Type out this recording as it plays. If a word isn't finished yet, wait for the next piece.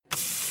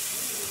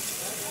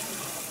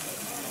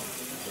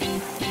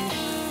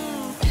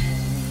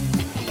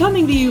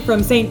Coming to you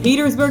from St.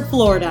 Petersburg,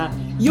 Florida,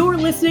 you're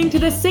listening to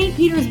the St.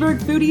 Petersburg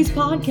Foodies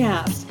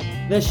Podcast,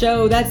 the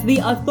show that's the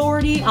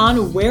authority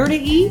on where to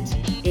eat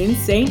in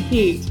St.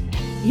 Pete.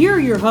 Here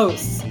are your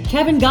hosts,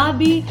 Kevin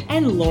Godby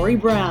and Lori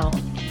Brown.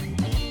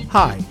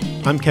 Hi,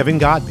 I'm Kevin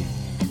Godby.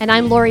 And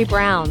I'm Lori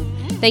Brown.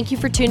 Thank you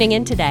for tuning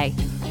in today.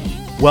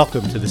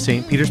 Welcome to the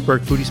St.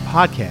 Petersburg Foodies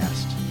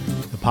Podcast,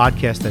 the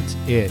podcast that's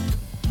it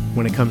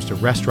when it comes to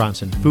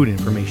restaurants and food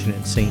information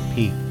in St.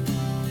 Pete.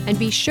 And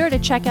be sure to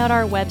check out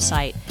our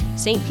website,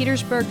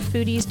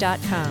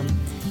 stpetersburgfoodies.com.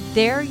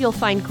 There you'll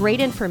find great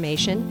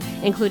information,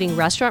 including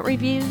restaurant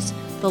reviews,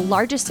 the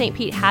largest St.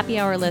 Pete happy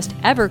hour list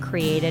ever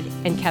created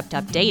and kept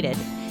updated,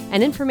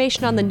 and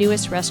information on the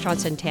newest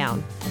restaurants in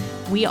town.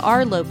 We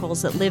are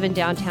locals that live in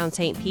downtown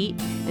St. Pete,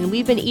 and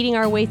we've been eating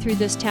our way through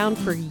this town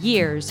for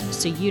years,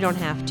 so you don't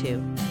have to.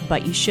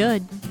 But you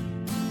should.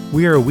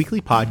 We are a weekly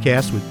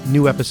podcast with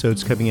new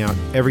episodes coming out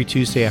every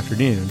Tuesday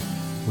afternoon,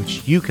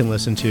 which you can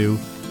listen to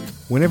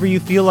whenever you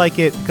feel like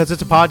it, because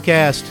it's a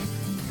podcast.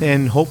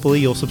 And hopefully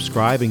you'll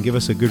subscribe and give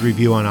us a good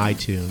review on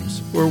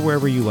iTunes or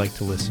wherever you like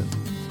to listen.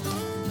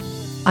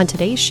 On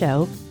today's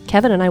show,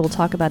 Kevin and I will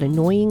talk about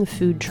annoying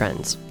food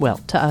trends. Well,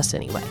 to us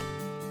anyway.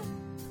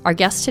 Our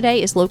guest today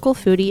is local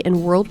foodie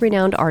and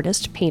world-renowned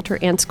artist, painter,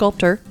 and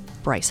sculptor,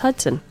 Bryce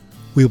Hudson.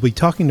 We'll be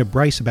talking to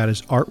Bryce about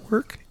his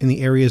artwork in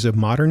the areas of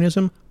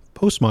modernism,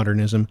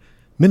 postmodernism,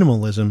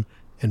 minimalism,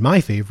 and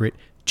my favorite,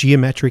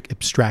 geometric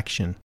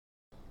abstraction.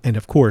 And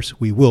of course,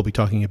 we will be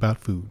talking about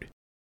food.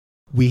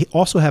 We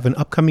also have an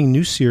upcoming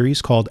new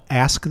series called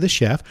Ask the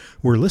Chef,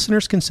 where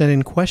listeners can send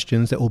in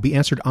questions that will be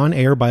answered on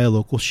air by a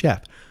local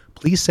chef.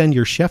 Please send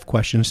your chef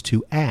questions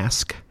to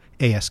ask,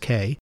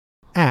 A-S-K,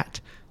 at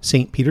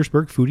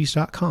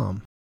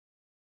stpetersburgfoodies.com.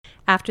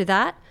 After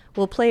that,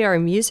 we'll play our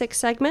music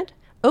segment,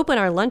 open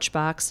our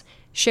lunchbox,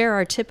 share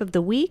our tip of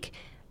the week,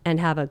 and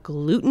have a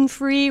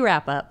gluten-free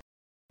wrap-up.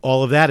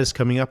 All of that is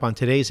coming up on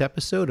today's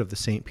episode of the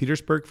St.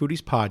 Petersburg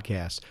Foodies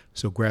Podcast.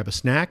 So grab a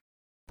snack,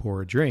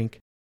 pour a drink,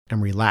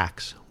 and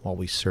relax while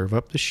we serve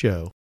up the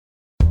show.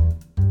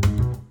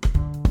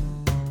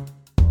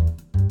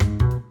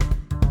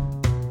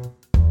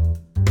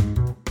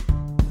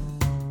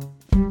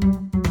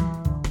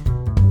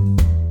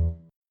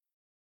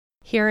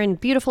 Here in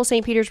beautiful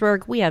St.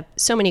 Petersburg, we have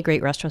so many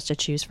great restaurants to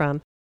choose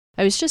from.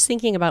 I was just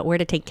thinking about where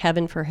to take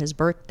Kevin for his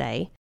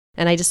birthday,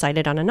 and I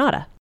decided on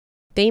Anata.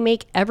 They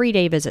make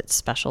everyday visits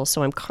special,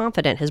 so I'm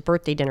confident his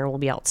birthday dinner will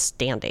be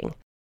outstanding.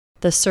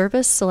 The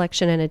service,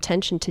 selection, and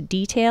attention to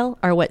detail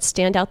are what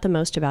stand out the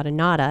most about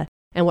Anata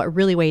and what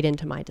really weighed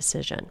into my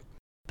decision.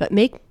 But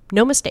make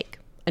no mistake,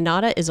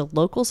 Anata is a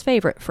local's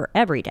favorite for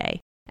every day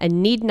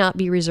and need not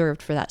be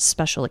reserved for that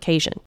special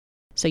occasion.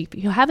 So if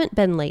you haven't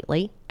been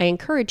lately, I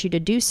encourage you to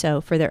do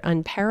so for their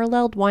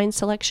unparalleled wine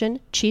selection,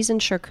 cheese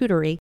and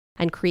charcuterie,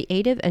 and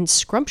creative and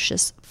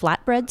scrumptious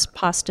flatbreads,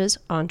 pastas,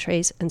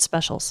 entrees, and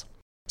specials.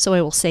 So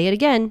I will say it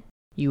again,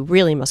 you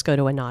really must go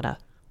to Anata.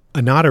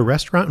 Anata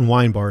Restaurant and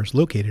Wine Bar is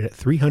located at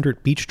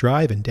 300 Beach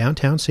Drive in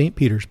downtown St.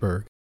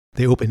 Petersburg.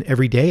 They open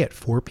every day at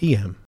 4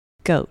 p.m.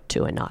 Go to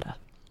Anata.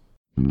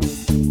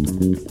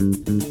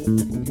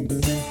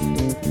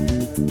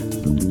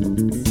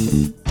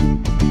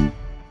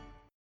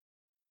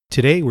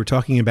 Today we're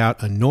talking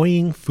about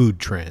annoying food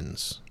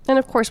trends. And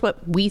of course,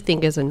 what we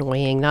think is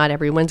annoying. Not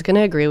everyone's going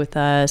to agree with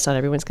us. Not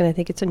everyone's going to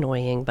think it's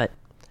annoying, but...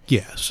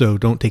 Yeah, so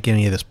don't take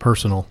any of this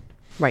personal.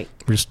 Right.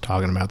 We're just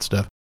talking about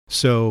stuff.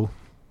 So...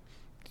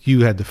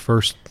 You had the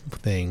first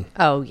thing.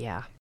 Oh,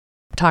 yeah.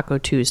 Taco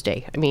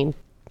Tuesday. I mean,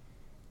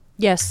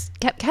 yes,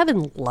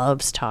 Kevin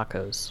loves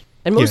tacos.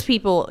 And most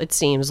people, it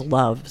seems,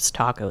 loves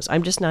tacos.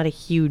 I'm just not a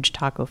huge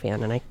taco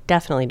fan, and I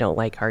definitely don't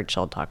like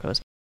hard-shelled tacos.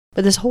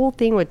 But this whole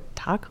thing with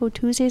Taco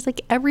Tuesdays,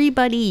 like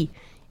everybody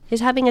is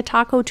having a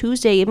Taco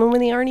Tuesday, even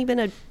when they aren't even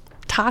a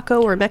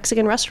taco or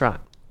Mexican restaurant.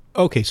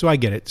 Okay, so I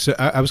get it. So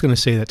I was going to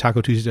say that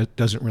Taco Tuesday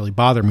doesn't really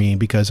bother me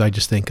because I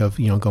just think of,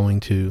 going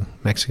to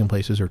Mexican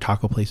places or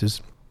taco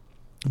places.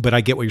 But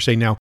I get what you're saying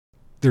now.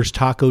 There's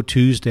Taco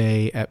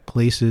Tuesday at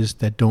places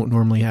that don't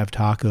normally have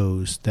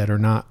tacos, that are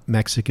not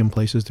Mexican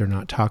places. They're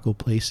not taco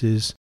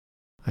places.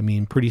 I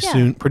mean, pretty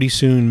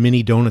soon,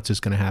 Mini Donuts is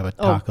going to have a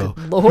taco. Oh,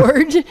 good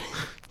Lord.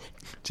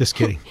 Just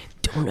kidding.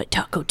 Donut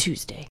Taco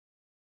Tuesday.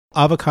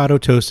 Avocado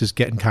toast is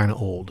getting kind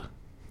of old.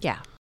 Yeah.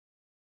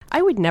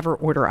 I would never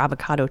order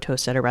avocado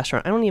toast at a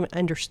restaurant. I don't even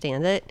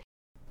understand it.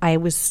 I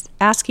was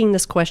asking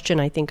this question,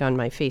 I think, on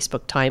my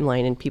Facebook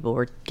timeline, and people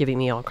were giving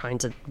me all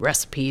kinds of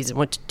recipes and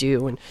what to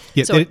do. And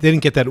yeah, so they didn't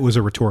get that it was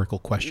a rhetorical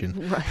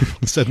question. Right.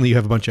 Suddenly you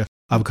have a bunch of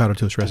avocado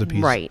toast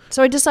recipes. Right.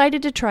 So I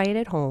decided to try it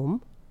at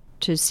home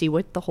to see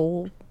what the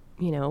whole,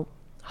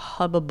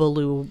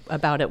 hubbubaloo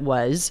about it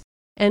was.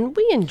 And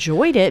we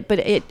enjoyed it, but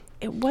it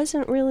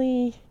wasn't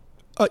really...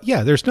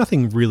 Yeah, there's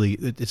nothing really...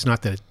 It's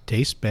not that it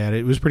tastes bad.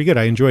 It was pretty good.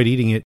 I enjoyed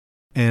eating it.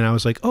 And I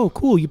was like, oh,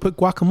 cool, you put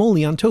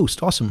guacamole on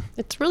toast. Awesome.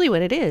 It's really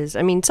what it is.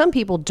 I mean, some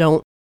people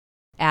don't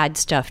add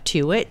stuff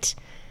to it,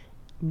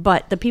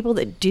 but the people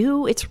that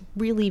do, it's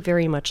really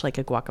very much like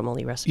a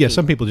guacamole recipe. Yeah,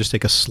 some people just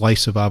take a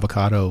slice of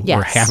avocado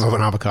or half of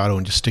an avocado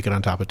and just stick it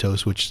on top of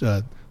toast, which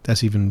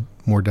That's even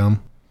more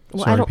dumb.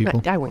 Well, Sorry,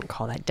 people. I wouldn't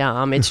call that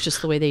dumb. It's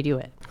just the way they do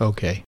it.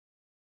 Okay.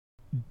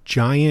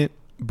 Giant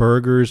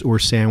burgers or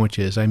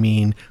sandwiches. I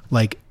mean,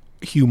 like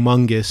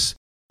humongous.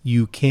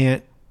 You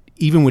can't,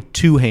 even with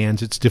two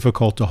hands, it's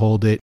difficult to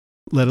hold it,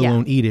 let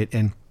alone eat it.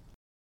 And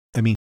I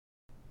mean,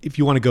 if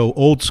you want to go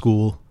old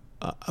school,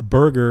 a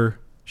burger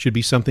should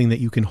be something that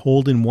you can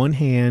hold in one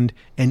hand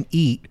and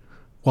eat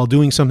while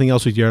doing something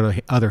else with your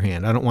other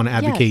hand. I don't want to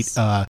advocate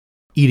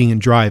eating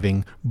and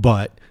driving,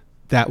 but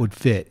that would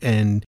fit.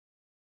 And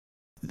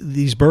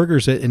these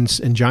burgers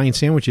and giant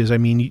sandwiches, I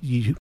mean,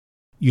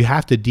 you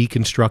have to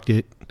deconstruct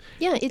it.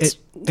 Yeah,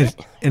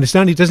 and it's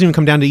not. It doesn't even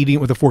come down to eating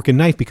it with a fork and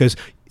knife, because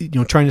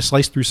trying to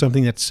slice through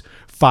something that's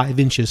 5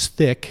 inches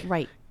thick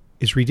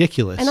is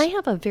ridiculous. And I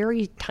have a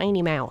very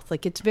tiny mouth.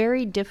 Like, it's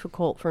very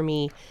difficult for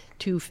me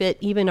to fit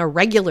even a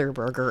regular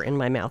burger in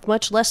my mouth,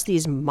 much less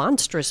these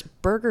monstrous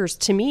burgers.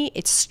 To me,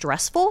 it's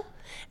stressful,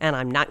 and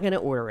I'm not going to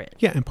order it.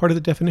 Yeah, and part of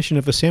the definition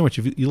of a sandwich,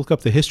 if you look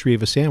up the history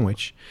of a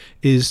sandwich,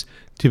 is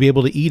to be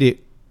able to eat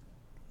it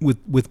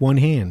with one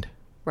hand.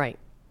 Right.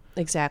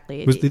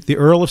 Exactly. Was the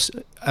Earl of...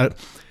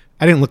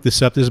 I didn't look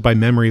this up. This is by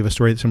memory of a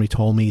story that somebody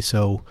told me,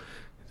 so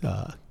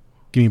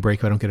give me a break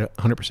if I don't get it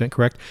 100%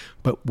 correct.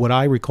 But what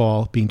I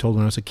recall being told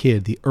when I was a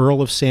kid, the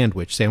Earl of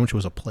Sandwich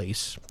was a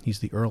place. He's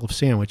the Earl of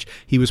Sandwich.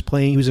 He was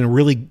in a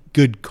really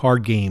good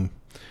card game,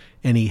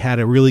 and he had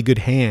a really good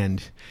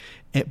hand,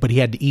 but he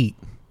had to eat.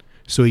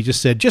 So he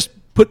just said, just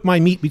put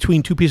my meat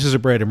between two pieces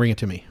of bread and bring it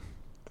to me.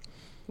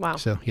 Wow.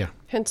 So, yeah.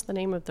 Hence the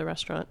name of the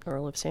restaurant,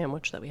 Earl of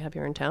Sandwich, that we have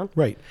here in town.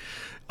 Right.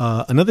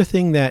 Another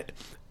thing that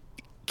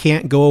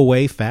can't go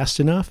away fast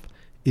enough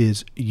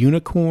is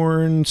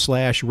unicorn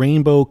 /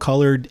 rainbow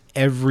colored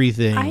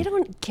everything. I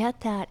don't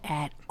get that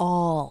at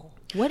all.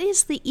 What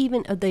is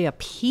the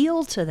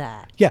appeal to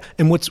that? Yeah.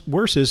 And what's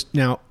worse is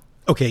now,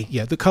 okay,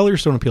 yeah, the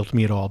colors don't appeal to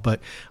me at all,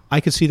 but I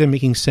could see them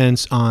making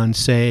sense on,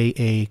 say,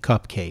 a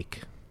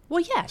cupcake.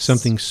 Well, yes.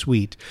 Something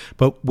sweet.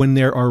 But when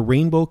there are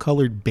rainbow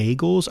colored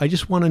bagels, I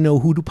just want to know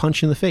who to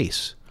punch in the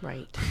face.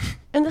 Right.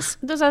 And this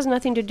has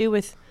nothing to do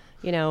with,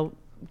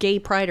 gay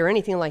pride or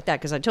anything like that,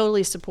 because I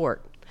totally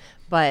support.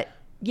 But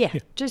we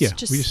just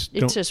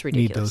don't it's just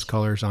ridiculous. Need those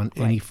colors on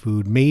any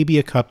food. Maybe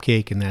a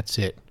cupcake, and that's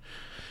it.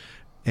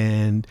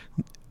 And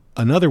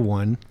another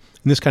one,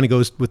 and this kind of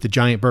goes with the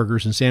giant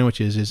burgers and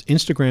sandwiches, is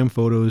Instagram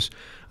photos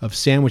of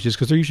sandwiches,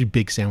 because they're usually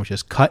big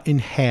sandwiches, cut in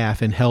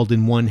half and held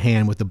in one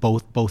hand with the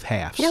both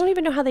halves. I don't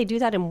even know how they do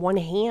that in one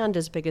hand,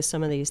 as big as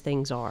some of these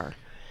things are.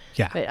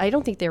 Yeah. But I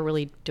don't think they're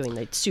really doing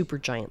the super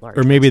giant large.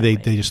 Or maybe they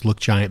just look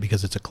giant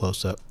because it's a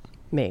close-up.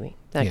 Maybe.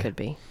 That could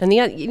be. And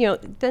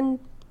then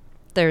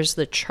there's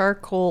the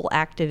charcoal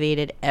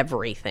activated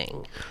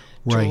everything.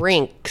 Right.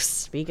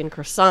 Drinks, vegan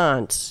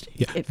croissants.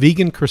 Yeah.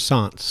 Vegan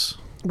croissants.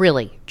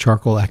 Really?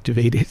 Charcoal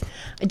activated.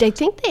 I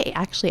think they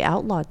actually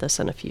outlawed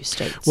this in a few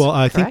states. Well,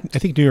 I correct?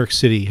 think New York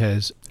City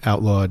has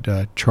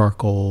outlawed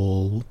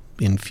charcoal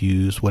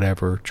infused,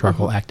 whatever,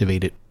 charcoal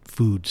activated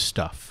food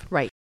stuff.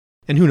 Right.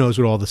 And who knows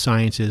what all the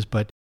science is,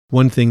 but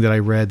one thing that I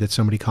read that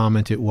somebody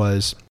commented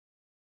was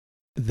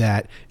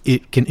that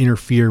it can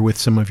interfere with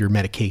some of your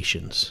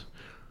medications.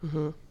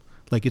 Mm-hmm.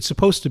 Like, it's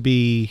supposed to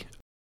be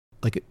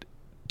to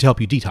help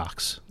you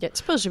detox. Yeah, it's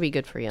supposed to be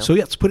good for you. So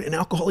let's put it in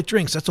alcoholic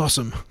drinks. That's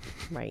awesome.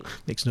 Right.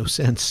 Makes no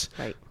sense.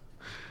 Right.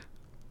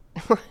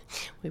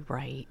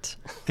 Right.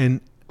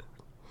 And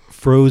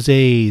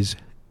frosés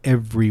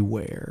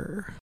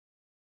everywhere.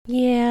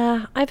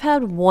 Yeah, I've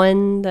had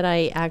one that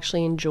I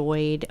actually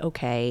enjoyed.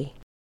 Okay.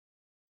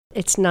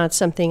 It's not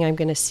something I'm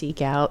going to seek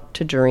out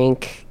to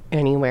drink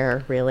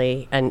anywhere,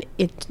 really. And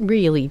it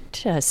really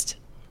just,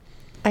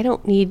 I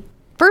don't need,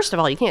 first of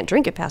all, you can't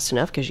drink it fast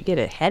enough because you get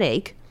a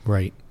headache.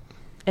 Right.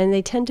 And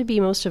they tend to be,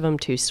 most of them,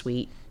 too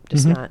sweet.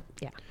 Just not,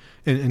 yeah.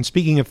 And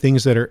speaking of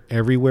things that are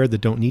everywhere that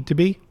don't need to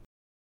be,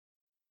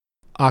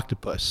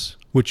 octopus,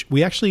 which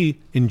we actually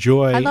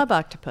enjoy. I love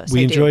octopus.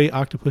 We enjoy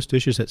octopus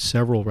dishes at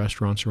several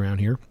restaurants around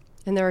here.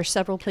 And there are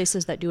several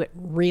places that do it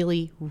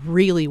really,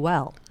 really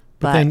well.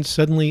 But then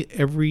suddenly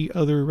every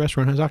other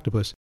restaurant has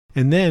octopus.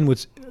 And then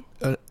what's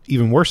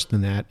even worse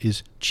than that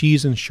is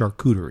cheese and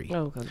charcuterie.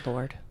 Oh, good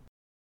Lord.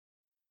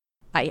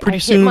 I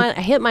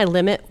hit my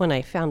limit when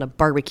I found a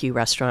barbecue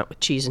restaurant with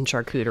cheese and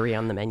charcuterie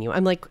on the menu.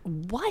 I'm like,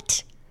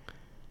 what?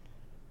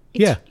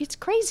 It's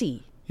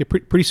crazy. Yeah,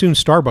 pretty soon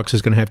Starbucks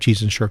is going to have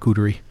cheese and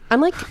charcuterie.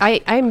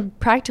 I'm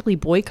practically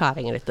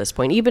boycotting it at this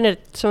point. Even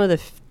at some of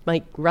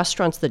the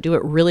restaurants that do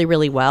it really,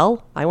 really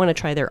well, I want to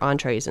try their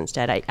entrees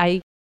instead.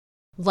 I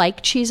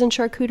like cheese and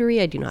charcuterie.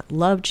 I do not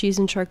love cheese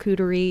and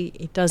charcuterie.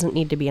 It doesn't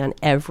need to be on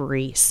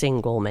every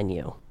single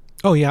menu.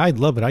 Oh, yeah, I'd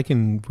love it. I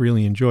can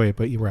really enjoy it,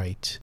 but you're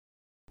right.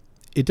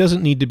 It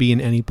doesn't need to be in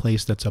any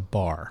place that's a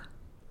bar.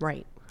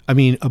 Right. I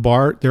mean, a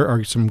bar, there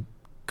are some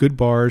good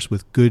bars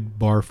with good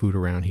bar food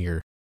around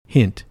here.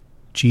 Hint,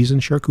 cheese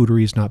and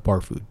charcuterie is not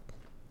bar food.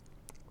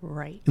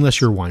 Right.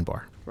 Unless you're a wine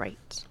bar.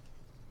 Right.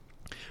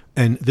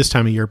 And this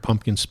time of year,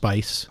 pumpkin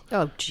spice.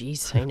 Oh,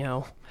 geez, I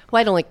know.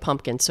 Well, I don't like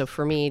pumpkin, so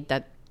for me,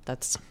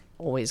 that's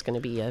always going to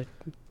be a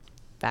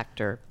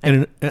factor.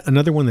 And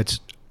another one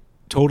that's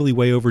totally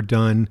way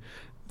overdone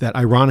that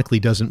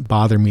ironically doesn't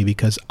bother me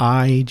because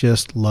I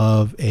just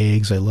love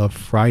eggs. I love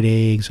fried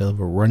eggs. I love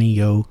a runny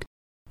yolk.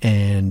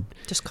 And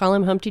just call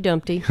him Humpty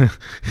Dumpty.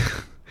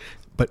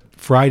 But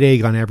fried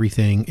egg on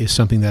everything is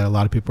something that a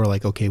lot of people are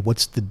like, okay,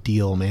 what's the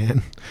deal,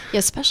 man? Yeah,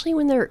 especially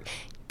when they're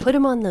put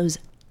them on those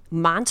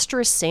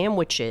monstrous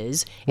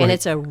sandwiches and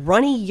It's a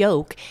runny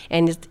yolk.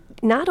 And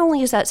not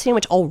only is that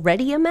sandwich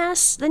already a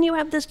mess, then you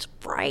have this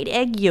fried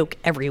egg yolk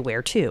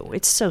everywhere too.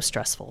 It's so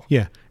stressful.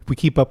 Yeah. If we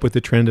keep up with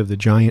the trend of the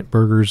giant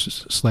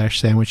burgers /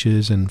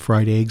 sandwiches and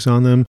fried eggs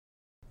on them,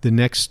 the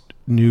next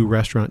new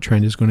restaurant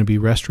trend is going to be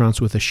restaurants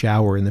with a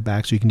shower in the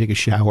back so you can take a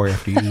shower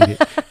after you eat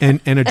it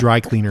and a dry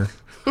cleaner.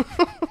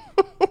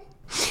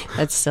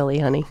 That's silly,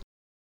 honey.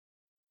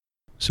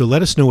 So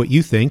let us know what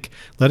you think.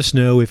 Let us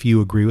know if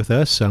you agree with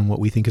us on what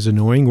we think is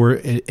annoying,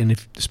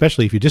 and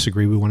especially if you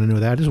disagree, we want to know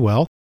that as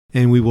well.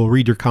 And we will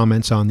read your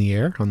comments on the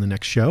air on the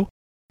next show.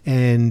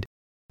 And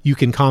you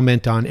can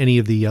comment on any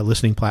of the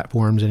listening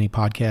platforms, any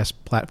podcast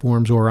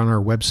platforms, or on our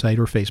website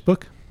or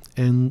Facebook,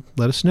 and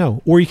let us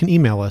know. Or you can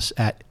email us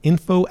at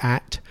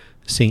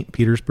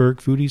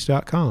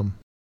info@stpetersburgfoodies.com.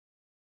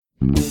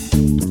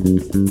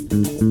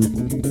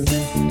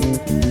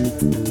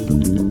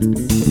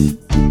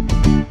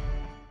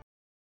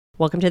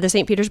 Welcome to the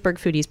St. Petersburg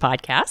Foodies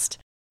podcast.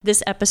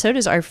 This episode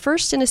is our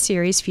first in a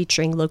series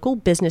featuring local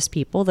business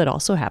people that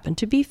also happen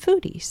to be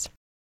foodies.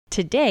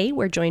 Today,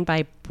 we're joined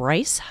by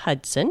Bryce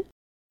Hudson,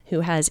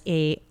 who has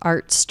a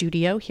art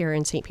studio here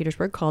in St.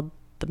 Petersburg called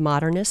The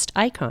Modernist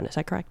Icon. Is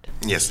that correct?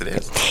 Yes, it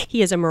is.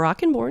 He is a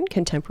Moroccan-born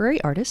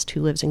contemporary artist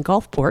who lives in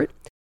Gulfport.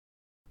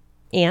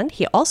 And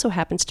he also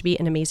happens to be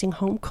an amazing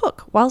home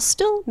cook while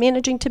still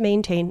managing to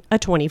maintain a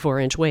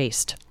 24-inch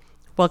waist.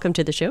 Welcome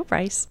to the show,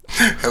 Bryce.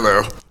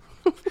 Hello.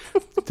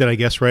 Did I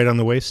guess right on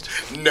the waist?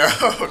 No,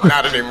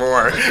 not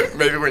anymore.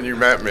 Maybe when you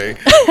met me.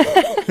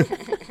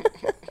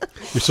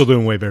 You're still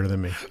doing way better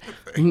than me.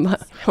 I'm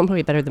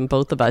way better than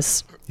both of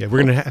us. Yeah,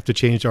 we're going to have to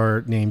change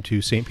our name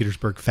to St.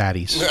 Petersburg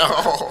Fatties. No.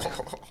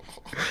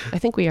 I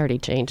think we already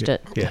changed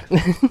it. Yeah.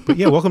 But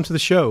yeah, welcome to the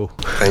show.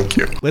 Thank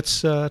you.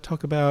 Let's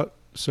talk about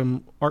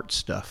some art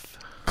stuff.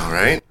 All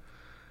right.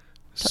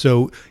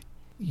 So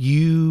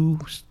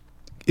you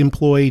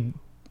employ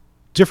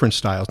different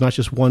styles, not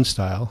just one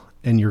style,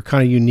 and you're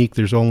kind of unique.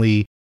 There's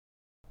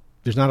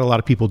not a lot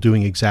of people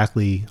doing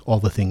exactly all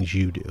the things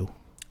you do.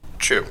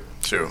 True.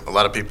 A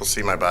lot of people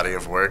see my body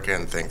of work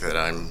and think that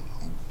I'm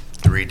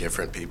 3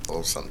 different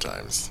people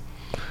sometimes.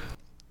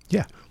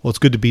 Yeah. Well, it's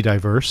good to be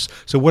diverse.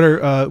 So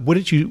where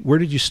did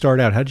you start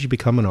out? How did you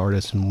become an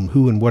artist, and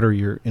who and what are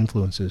your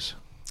influences?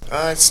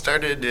 I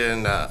started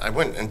I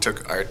went and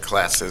took art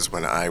classes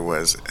when I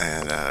was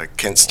at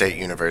Kent State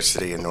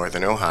University in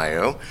Northern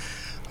Ohio.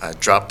 I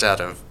dropped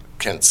out of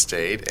Kent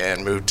State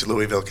and moved to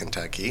Louisville,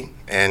 Kentucky,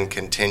 and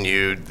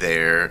continued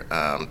there.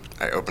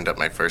 I opened up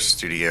my first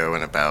studio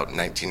in about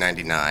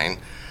 1999,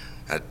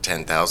 a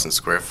 10,000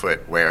 square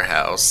foot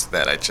warehouse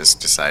that I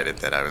just decided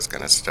that I was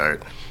going to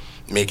start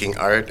making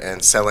art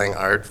and selling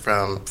art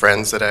from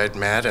friends that I'd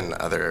met and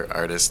other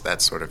artists,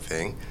 that sort of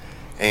thing.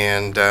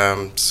 And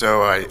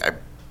so I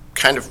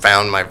kind of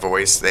found my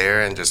voice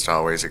there and just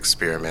always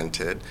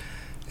experimented,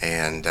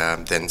 and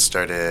then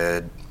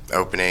started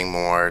opening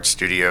more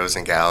studios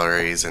and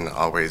galleries and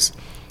always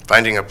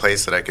finding a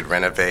place that I could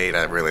renovate.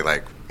 I really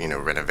like,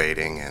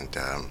 renovating and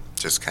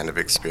just kind of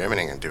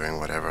experimenting and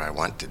doing whatever I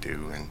want to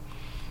do. And,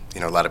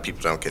 a lot of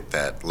people don't get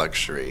that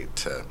luxury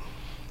to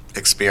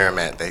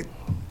experiment. They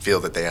feel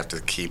that they have to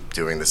keep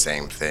doing the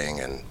same thing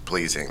and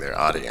pleasing their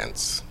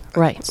audience.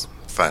 Right. It's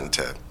fun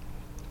to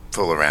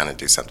fool around and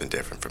do something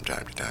different from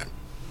time to time.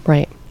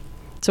 Right.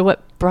 So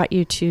what brought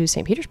you to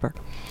St. Petersburg?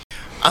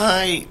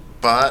 I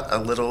bought a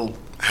little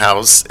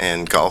house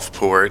in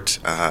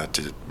Gulfport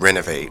to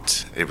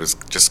renovate. It was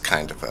just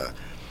kind of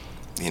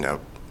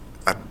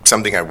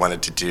something I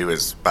wanted to do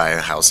is buy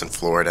a house in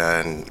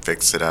Florida and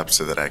fix it up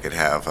so that I could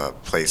have a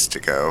place to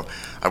go.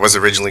 I was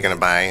originally going to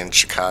buy in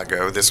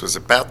Chicago. This was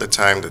about the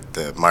time that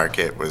the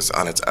market was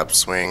on its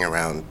upswing,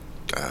 around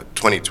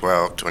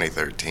 2012,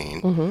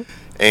 2013. Mm-hmm.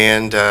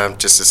 And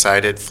just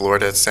decided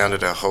Florida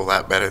sounded a whole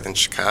lot better than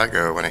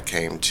Chicago when it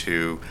came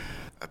to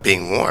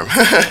being warm.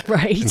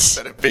 Right.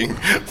 Instead of being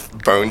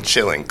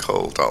bone-chilling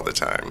cold all the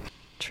time.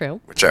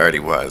 True. Which I already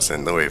was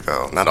in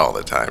Louisville. Not all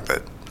the time,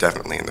 but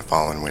definitely in the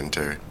fall and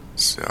winter.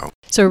 So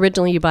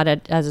originally you bought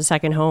it as a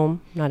second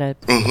home, not a...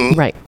 Mm-hmm.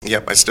 Right.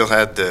 Yep, I still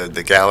had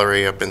the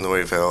gallery up in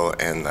Louisville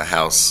and the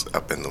house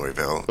up in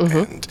Louisville. Mm-hmm.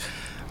 And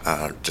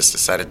just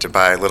decided to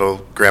buy a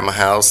little grandma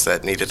house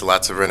that needed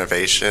lots of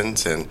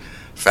renovations, and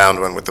found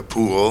one with a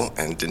pool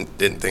and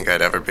didn't think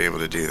I'd ever be able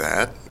to do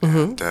that.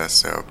 Mm-hmm. And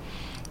so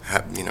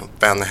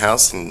found the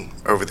house, and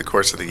over the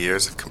course of the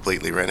years have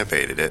completely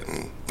renovated it,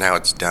 and now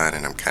it's done,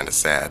 and I'm kind of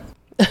sad.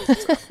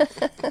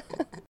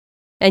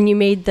 And you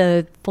made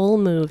the full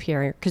move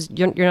here, because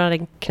you're not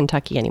in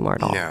Kentucky anymore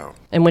at all. No.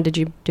 And when did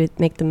you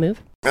make the move?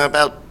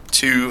 About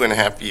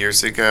 2.5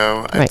 years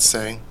ago, I'd Right.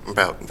 say,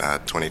 about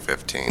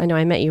 2015. I know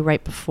I met you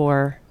right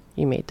before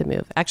you made the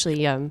move.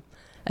 Actually,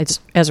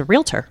 as a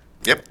realtor.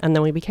 Yep. And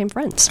then we became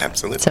friends.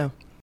 Absolutely. So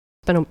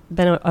it's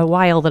been a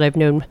while that I've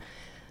known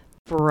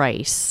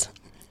Bryce.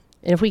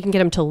 And if we can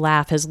get him to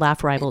laugh, his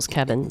laugh rivals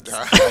Kevin's.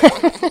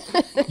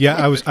 Yeah,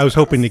 I was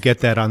hoping to get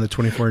that on the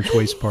 24-inch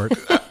waist part.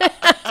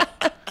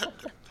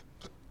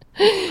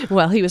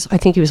 Well, I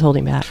think he was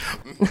holding back.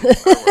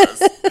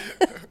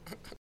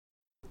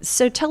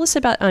 So tell us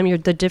about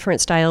the different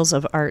styles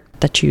of art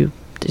that you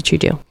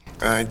do.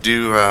 I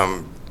do.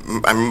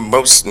 I'm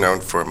most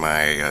known for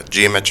my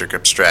geometric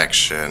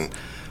abstraction,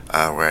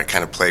 where I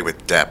kind of play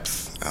with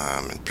depth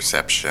and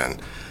perception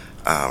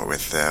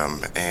with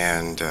them,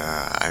 and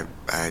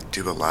I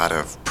do a lot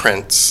of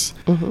prints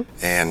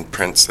and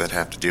prints that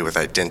have to do with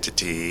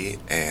identity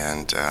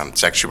and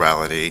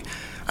sexuality.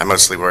 I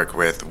mostly work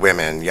with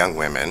women, young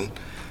women.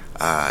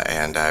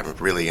 And I'm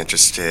really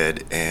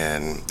interested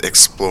in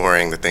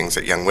exploring the things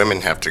that young women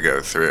have to go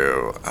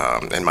through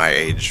in my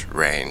age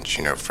range,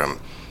 from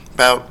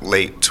about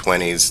late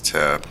 20s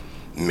to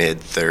mid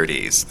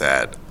 30s,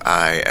 that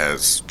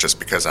just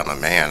because I'm a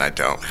man, I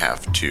don't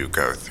have to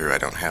go through. I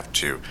don't have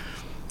to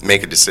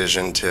make a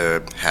decision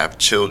to have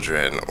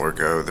children or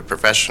go the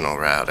professional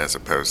route as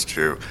opposed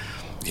to,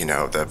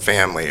 the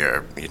family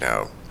or,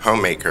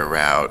 homemaker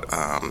route,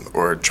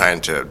 or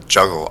trying to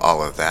juggle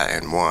all of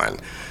that in one.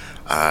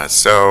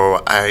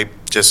 So I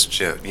just,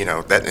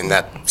 that in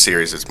that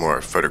series is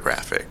more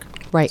photographic.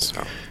 Right.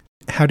 So.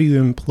 How do you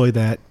employ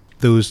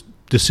those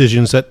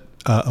decisions that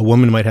a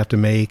woman might have to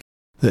make,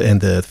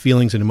 and the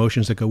feelings and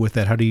emotions that go with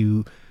that? How do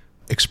you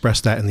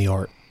express that in the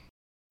art?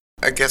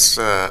 I guess,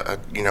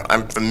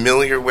 I'm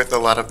familiar with a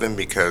lot of them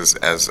because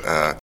as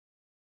a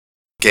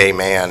gay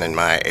man in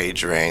my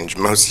age range,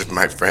 most of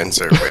my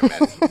friends are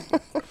women.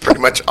 Pretty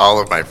much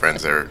all of my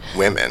friends are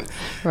women.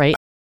 Right.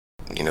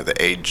 The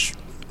age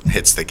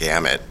hits the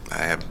gamut.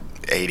 I have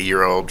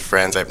 80-year-old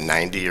friends, I have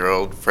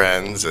 90-year-old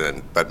friends,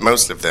 but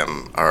most of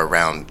them are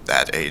around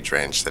that age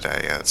range that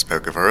I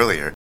spoke of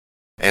earlier.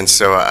 And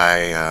so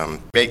I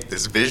make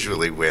this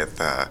visually with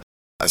a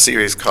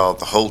series called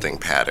The Holding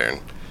Pattern.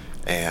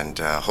 And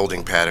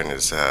holding pattern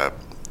is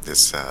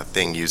this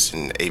thing used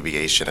in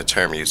aviation, a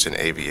term used in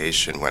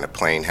aviation when a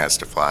plane has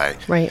to fly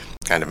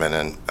kind of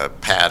in a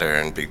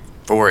pattern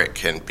before it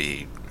can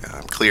be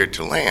cleared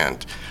to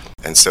land.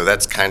 And so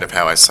that's kind of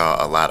how I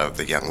saw a lot of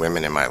the young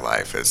women in my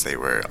life, as they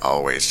were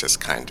always just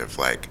kind of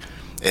like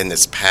in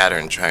this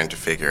pattern trying to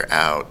figure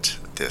out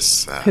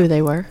this... who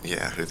they were?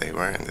 Yeah, who they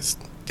were, and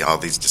all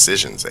these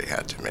decisions they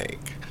had to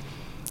make.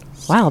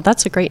 Wow,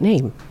 that's a great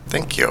name.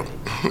 Thank you.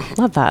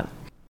 Love that.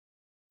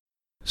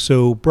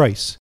 So,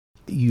 Bryce,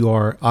 you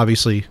are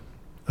obviously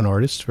an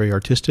artist, very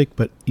artistic,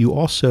 but you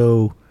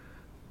also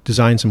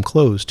design some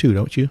clothes too,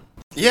 don't you?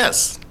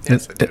 Yes.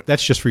 Yes, I do.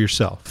 That's just for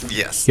yourself?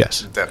 Yes.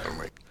 Yes.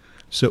 Definitely.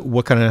 So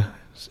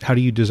how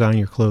do you design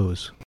your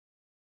clothes?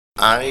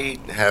 I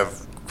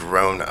have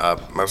grown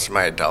up most of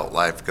my adult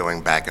life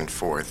going back and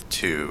forth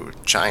to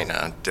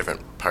China,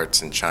 different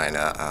parts in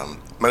China,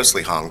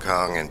 mostly Hong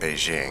Kong and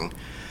Beijing.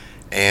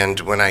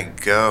 And when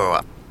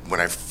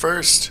I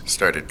first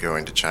started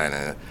going to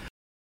China,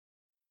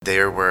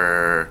 there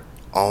were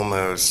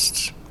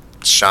almost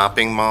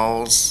shopping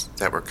malls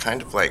that were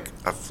kind of like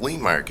a flea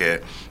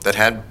market that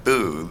had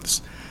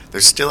booths.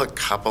 There's still a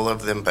couple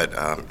of them, but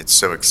it's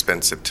so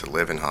expensive to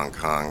live in Hong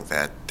Kong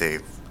that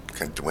they've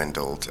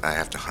dwindled. I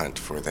have to hunt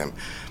for them.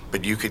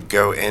 But you could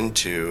go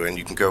into, and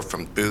you can go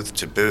from booth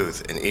to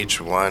booth, and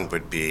each one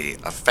would be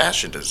a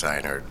fashion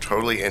designer,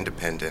 totally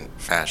independent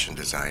fashion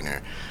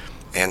designer.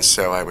 And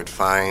so I would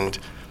find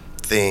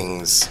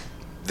things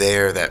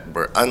there that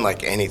were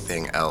unlike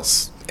anything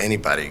else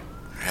anybody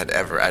I'd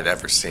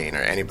ever seen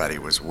or anybody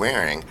was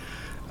wearing.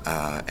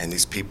 And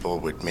these people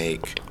would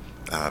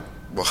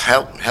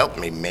help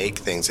me make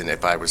things, and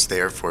if I was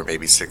there for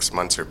maybe 6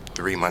 months or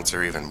 3 months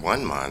or even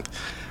 1 month,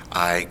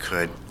 I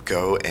could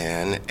go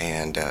in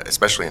and,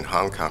 especially in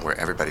Hong Kong where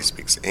everybody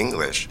speaks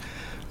English,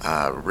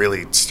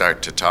 really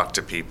start to talk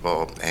to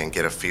people and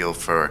get a feel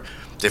for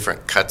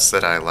different cuts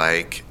that I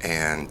like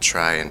and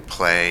try and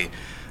play.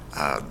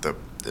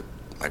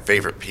 My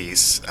favorite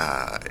piece,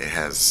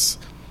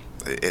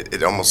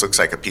 it almost looks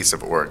like a piece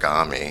of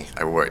origami.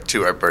 I wore it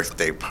to our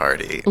birthday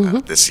party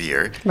this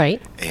year.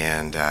 Right.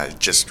 And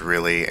just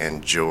really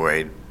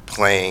enjoyed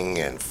playing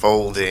and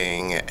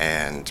folding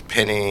and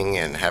pinning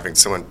and having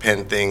someone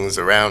pin things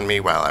around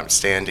me while I'm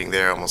standing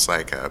there, almost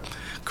like a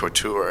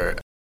couture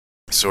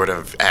sort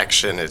of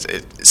action.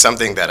 It's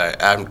something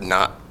that I'm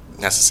not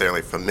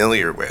necessarily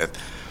familiar with,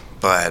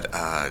 but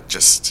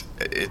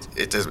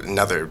it is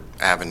another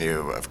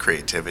avenue of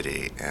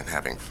creativity and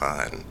having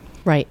fun.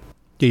 Right.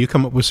 Yeah, you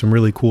come up with some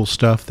really cool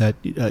stuff that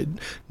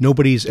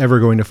nobody's ever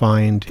going to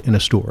find in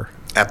a store.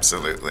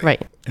 Absolutely.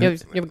 Right. You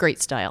have a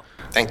great style.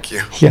 Thank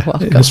you. Yeah,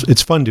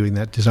 it's fun doing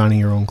that, designing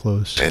your own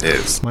clothes. It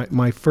is.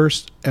 My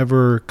first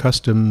ever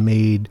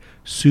custom-made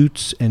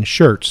suits and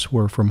shirts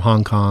were from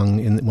Hong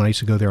Kong when I used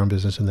to go there on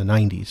business in the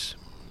 90s.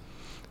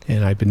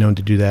 And I've been known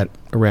to do that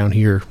around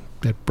here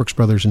at Brooks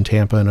Brothers in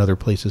Tampa and other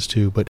places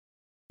too. But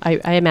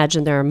I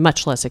imagine they're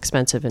much less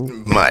expensive.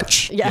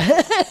 Much.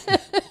 Yeah.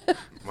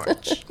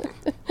 Much.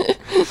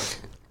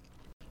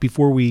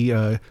 before we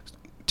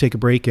take a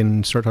break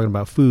and start talking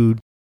about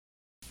food,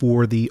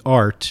 for the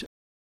art,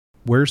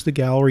 where's the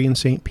gallery in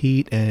St.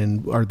 Pete,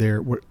 and are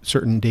there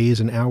certain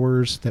days and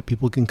hours that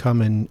people can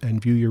come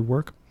and view your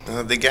work?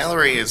 The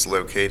gallery is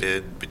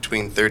located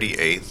between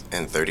 38th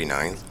and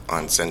 39th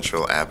on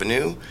Central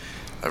Avenue.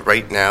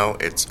 Right now,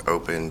 it's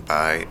open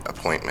by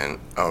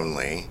appointment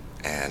only,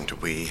 and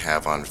we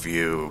have on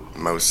view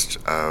most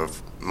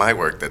of my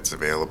work that's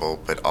available,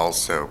 but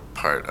also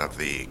part of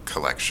the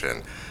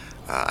collection.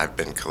 I've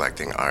been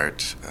collecting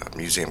art,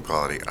 museum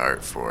quality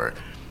art, for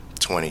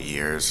 20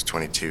 years,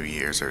 22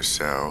 years or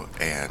so,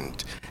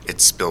 and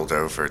it's spilled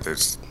over.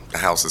 The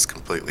house is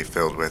completely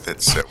filled with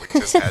it, so we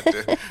just had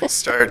to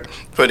start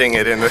putting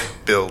it in the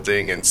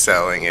building and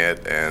selling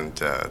it and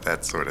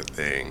that sort of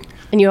thing.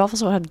 And you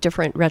also have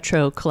different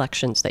retro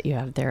collections that you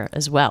have there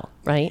as well,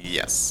 right?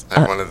 Yes. I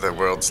have one of the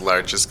world's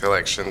largest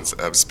collections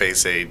of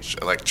space-age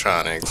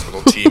electronics,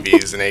 little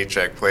TVs and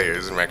 8-track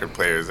players and record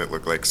players that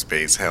look like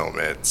space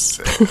helmets,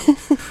 and,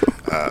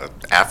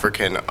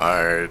 African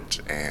art,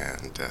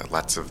 and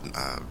lots of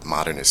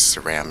modernist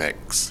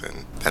ceramics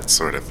and that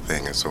sort of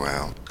thing as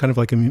well. Kind of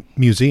like a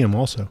museum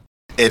also.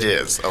 It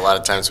is. A lot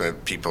of times when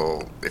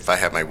people, if I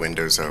have my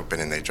windows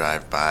open and they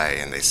drive by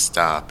and they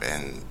stop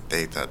and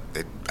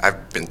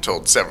I've been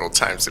told several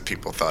times that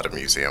people thought a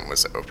museum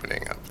was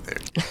opening up there.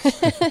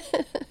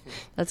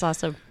 That's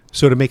awesome.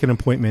 So to make an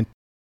appointment,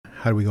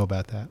 how do we go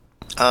about that?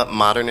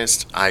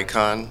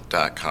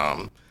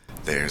 ModernistIcon.com.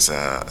 There's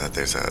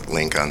a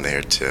link on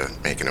there to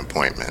make an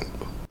appointment.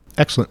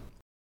 Excellent.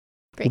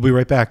 Great. We'll be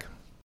right back.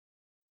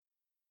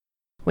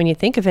 When you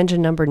think of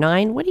engine number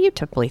 9, what do you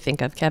typically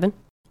think of, Kevin?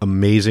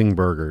 Amazing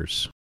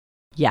burgers.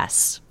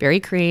 Yes, very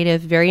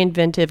creative, very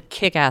inventive,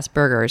 kick-ass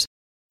burgers.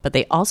 But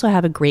they also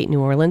have a great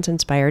New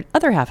Orleans-inspired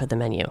other half of the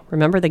menu.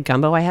 Remember the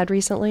gumbo I had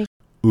recently?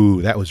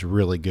 Ooh, that was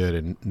really good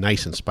and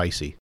nice and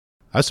spicy.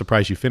 I was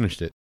surprised you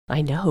finished it.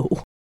 I know.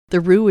 The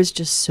roux is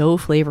just so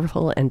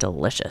flavorful and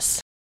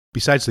delicious.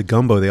 Besides the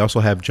gumbo, they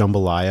also have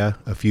jambalaya,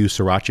 a few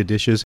sriracha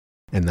dishes,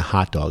 and the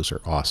hot dogs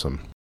are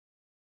awesome.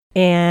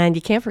 And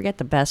you can't forget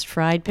the best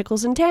fried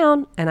pickles in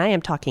town, and I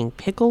am talking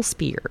pickle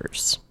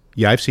spears.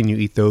 Yeah, I've seen you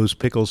eat those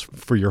pickles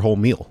for your whole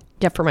meal.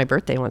 Yeah, for my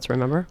birthday once,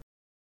 remember?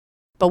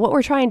 But what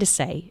we're trying to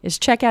say is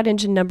check out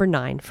engine number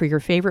 9 for your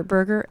favorite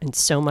burger and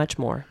so much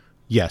more.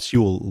 Yes,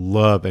 you will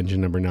love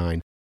engine number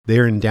 9.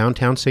 They're in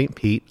downtown St.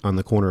 Pete on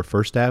the corner of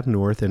First Ave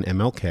North and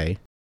MLK.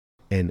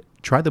 And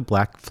try the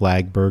Black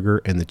Flag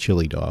burger and the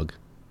chili dog.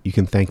 You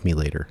can thank me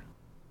later.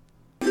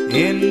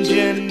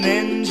 Engine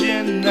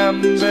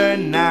number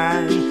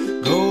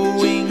 9,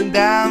 going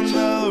down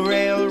the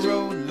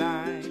railroad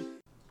line.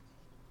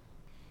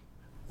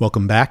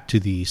 Welcome back to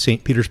the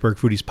St. Petersburg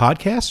Foodies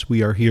podcast.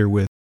 We are here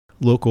with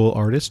local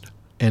artist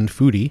and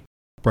foodie,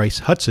 Bryce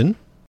Hudson.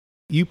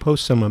 You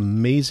post some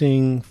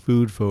amazing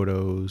food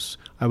photos.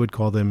 I like to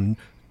call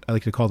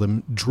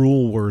them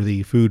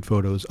drool-worthy food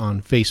photos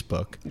on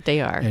Facebook.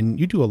 They are. And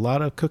you do a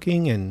lot of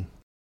cooking and...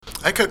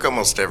 I cook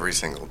almost every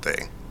single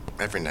day,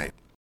 every night.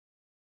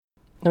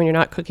 When you're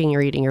not cooking,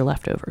 you're eating your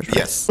leftovers, right?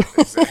 Yes,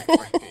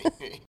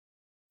 exactly.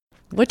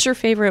 What's your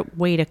favorite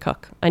way to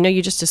cook? I know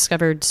you just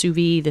discovered sous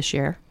vide this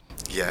year.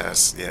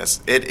 Yes.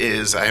 It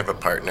is. I have a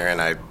partner,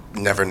 and I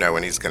never know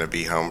when he's going to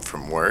be home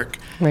from work.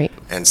 Right.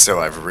 And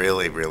so I've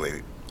really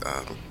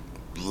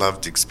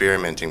loved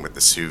experimenting with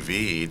the sous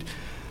vide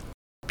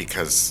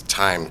because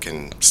time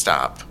can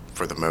stop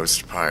for the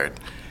most part.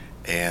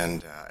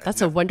 And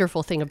that's a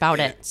wonderful thing about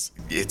it.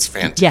 It's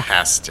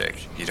fantastic.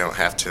 Yeah. You don't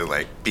have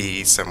to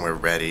be somewhere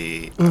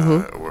ready,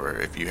 or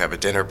if you have a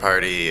dinner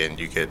party and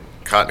you get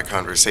caught in a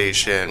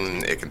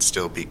conversation, it can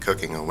still be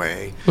cooking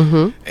away.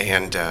 Mm-hmm.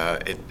 And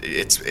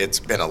it's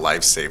been a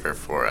lifesaver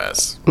for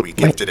us. We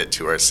gifted it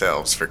to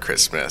ourselves for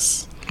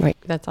Christmas. Right,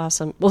 that's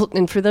awesome. Well,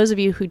 and for those of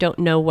you who don't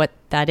know what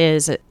that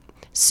is, a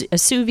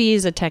sous vide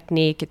is a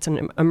technique. It's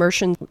an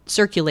immersion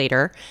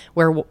circulator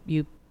where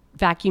you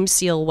vacuum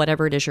seal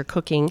whatever it is you're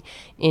cooking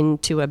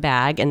into a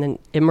bag and then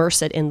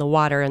immerse it in the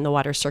water, and the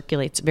water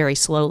circulates very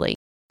slowly,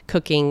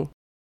 cooking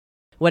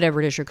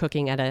whatever it is you're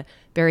cooking at a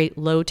very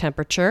low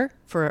temperature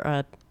for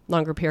a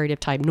longer period of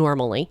time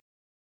normally.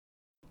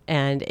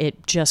 And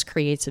it just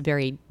creates a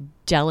very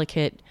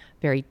delicate,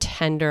 very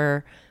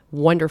tender,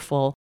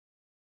 wonderful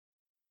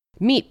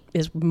meat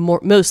is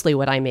mostly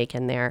what I make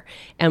in there.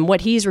 And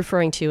what he's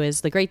referring to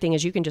is the great thing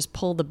is you can just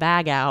pull the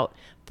bag out,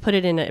 put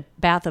it in a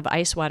bath of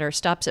ice water,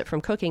 stops it from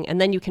cooking, and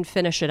then you can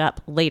finish it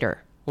up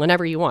later,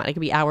 whenever you want. It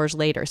could be hours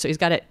later. So he's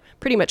got it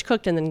pretty much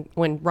cooked, and then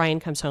when Ryan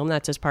comes home,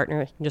 that's his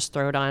partner, you can just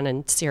throw it on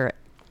and sear it.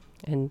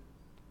 And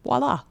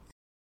voila.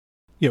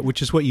 Yeah,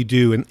 which is what you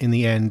do in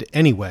the end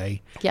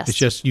anyway. Yes. It's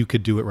just you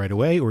could do it right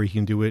away, or you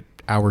can do it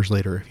hours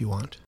later if you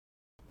want.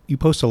 You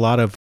post a lot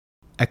of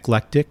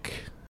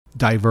eclectic,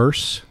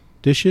 diverse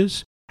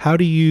dishes. How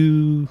do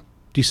you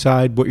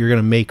decide what you're going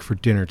to make for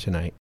dinner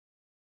tonight?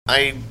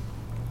 I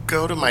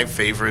go to my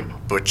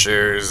favorite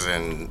butchers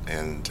and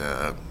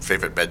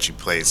favorite veggie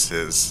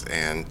places,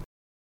 and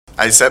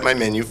I set my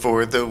menu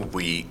for the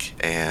week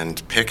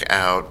and pick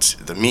out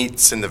the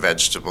meats and the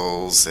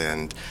vegetables,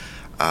 and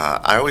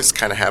I always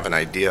kind of have an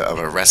idea of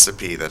a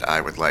recipe that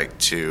I would like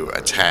to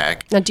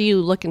attack. Now, do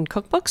you look in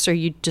cookbooks, or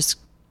you just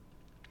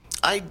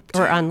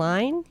or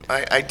online?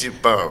 I do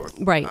both.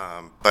 Right.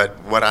 But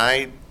what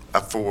I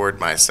afford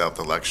myself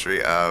the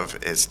luxury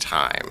of is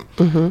time.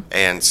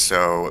 And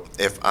so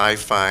if I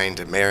find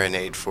a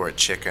marinade for a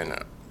chicken,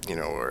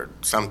 or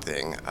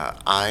something,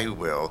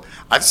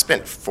 I've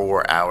spent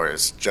 4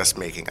 hours just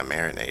making a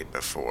marinade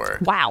before.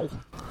 Wow.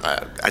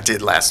 I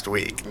did last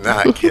week,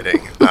 not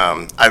kidding.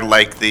 I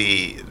like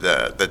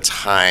the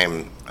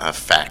time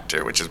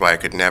factor, which is why I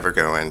could never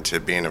go into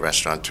being a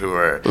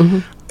restaurateur.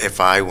 If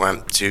I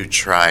want to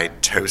try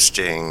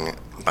toasting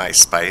my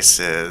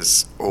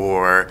spices,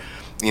 or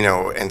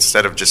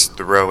instead of just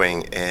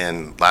throwing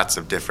in lots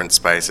of different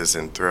spices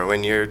and throw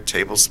in your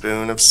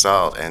tablespoon of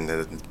salt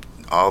and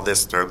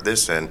throw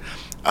this in,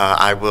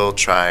 I will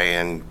try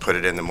and put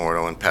it in the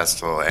mortar and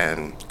pestle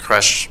and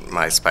crush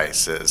my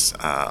spices.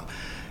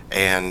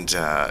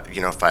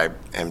 If I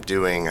am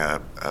doing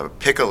a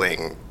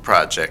pickling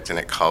project and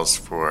it calls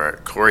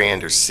for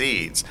coriander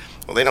seeds,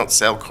 well, they don't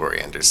sell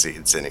coriander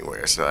seeds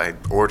anywhere, so I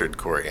ordered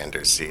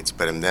coriander seeds.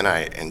 But then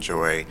I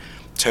enjoy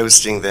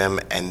toasting them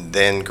and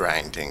then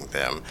grinding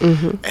them,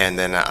 and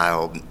then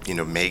I'll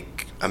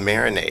make a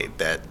marinade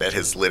that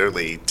has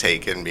literally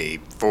taken me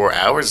 4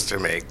 hours to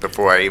make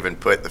before I even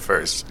put the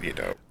first.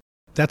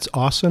 That's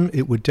awesome.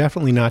 It would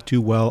definitely not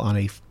do well on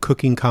a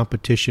cooking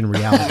competition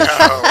reality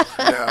show.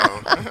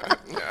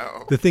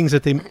 No. The things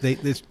that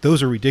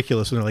those are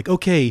ridiculous. And they're like,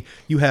 okay,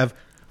 you have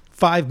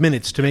 5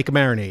 minutes to make a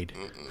marinade.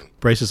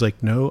 Bryce is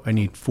like, no, I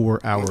need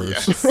 4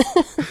 hours. Yes.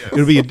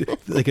 It'll be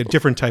like a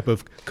different type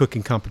of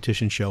cooking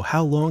competition show.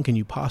 How long can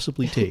you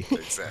possibly take?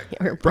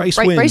 Exactly. Bryce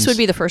wins. Bryce would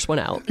be the first one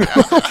out.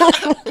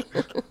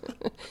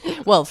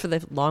 Well, for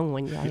the long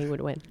one, yeah, he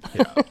would win.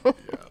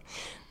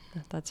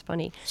 That's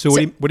funny. So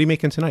what are you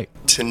making tonight?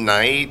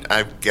 Tonight,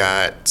 I've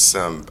got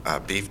some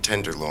beef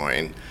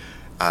tenderloin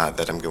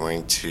that I'm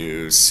going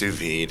to sous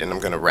vide, and I'm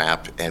going to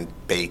wrap in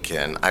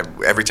bacon.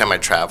 Every time I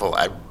travel,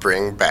 I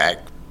bring back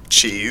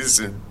cheese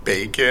and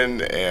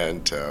bacon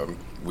and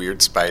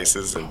weird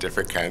spices and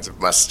different kinds of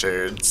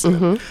mustards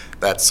and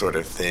that sort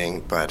of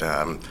thing. But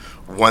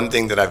one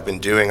thing that I've been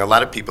doing, a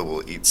lot of people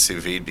will eat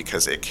sous vide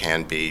because it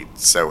can be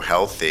so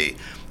healthy.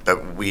 But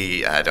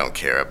I don't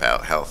care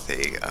about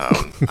healthy.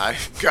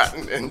 I've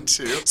gotten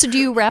into... So do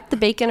you wrap the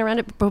bacon around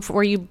it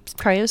before you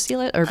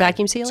cryo-seal it or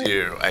vacuum seal it?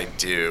 I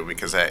do,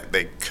 because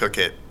they cook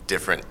at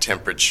different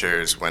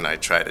temperatures when I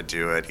try to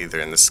do it, either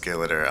in the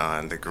skillet or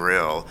on the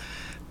grill.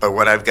 But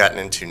what I've gotten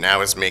into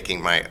now is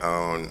making my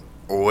own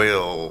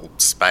oil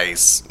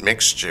spice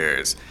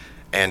mixtures,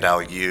 and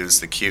I'll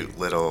use the cute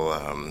little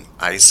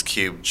ice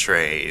cube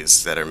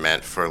trays that are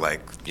meant for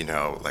like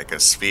a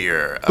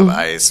sphere of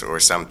ice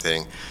or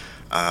something.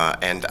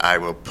 And I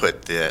will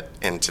put that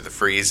into the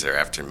freezer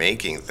after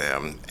making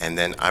them, and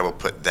then I will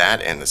put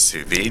that in the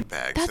sous vide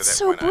bag. That's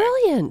so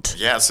brilliant.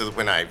 So that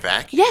when I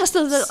vacuum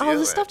so that all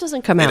the stuff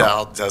doesn't come out. It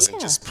all doesn't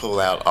just pull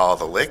out all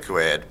the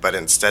liquid, but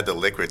instead the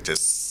liquid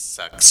just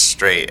sucks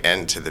straight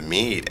into the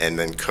meat and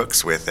then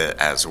cooks with it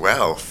as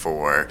well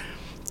for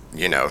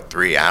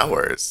 3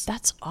 hours.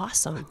 That's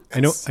awesome. I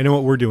know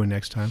what we're doing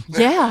next time.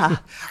 Yeah,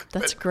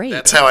 that's great.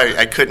 That's how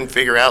I couldn't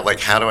figure out,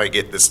 how do I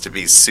get this to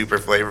be super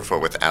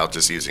flavorful without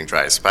just using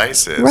dry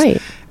spices?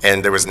 Right.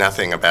 And there was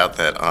nothing about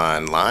that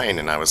online,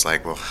 and I was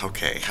like, well,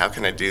 okay, how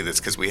can I do this?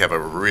 Because we have a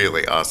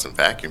really awesome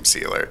vacuum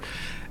sealer,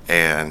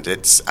 and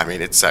it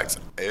sucks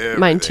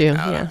everything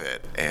out of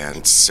it.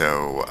 And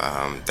so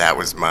that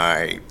was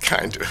my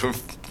kind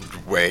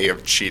of way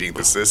of cheating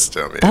the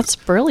system. That's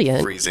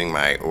brilliant. Freezing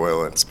my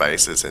oil and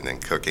spices and then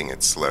cooking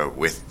it slow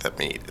with the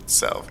meat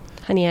itself.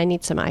 Honey, I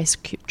need some ice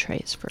cube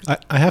trays for.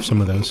 I have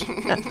some of those.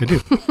 I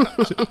do.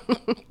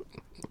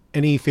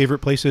 Any favorite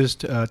places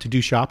to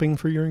do shopping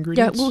for your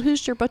ingredients? Yeah, well,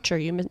 who's your butcher?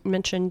 You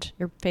mentioned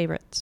your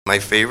favorites. My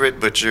favorite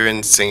butcher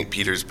in St.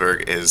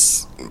 Petersburg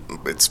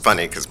it's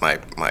funny because my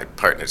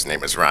partner's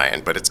name is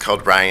Ryan, but it's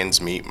called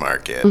Ryan's Meat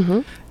Market.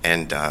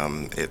 And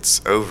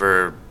it's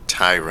over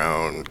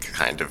Tyrone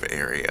kind of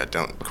area. I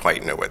don't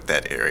quite know what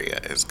that area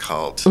is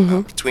called.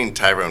 Between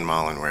Tyrone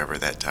Mall and wherever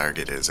that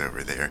Target is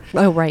over there.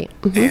 Oh, right.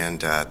 And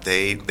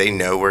they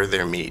know where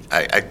their meat.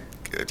 I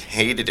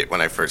hated it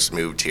when I first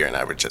moved here, and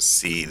I would just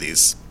see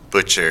these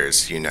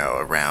butchers,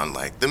 around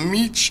like the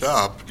meat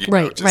shop,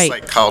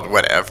 like called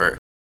whatever.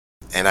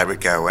 And I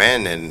would go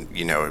in and,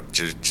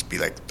 just be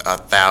like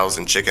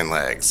 1,000 chicken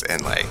legs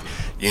and like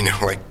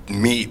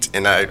meat.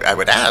 And I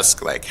would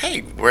ask like,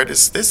 hey, where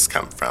does this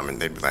come from? And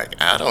they'd be like,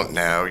 I don't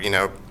know,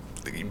 you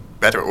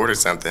better order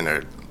something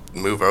or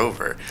move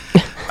over.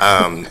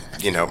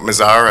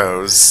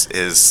 Mazzaro's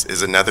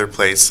is another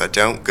place. I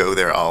don't go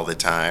there all the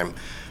time.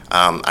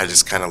 I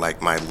just kind of like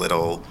my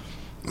little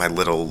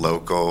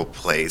local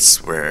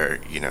place where,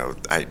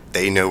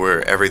 they know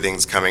where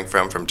everything's coming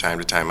from time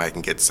to time. I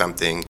can get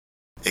something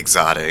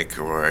exotic,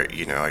 or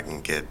I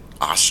can get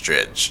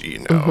ostrich,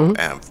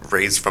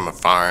 raised from a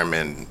farm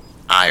in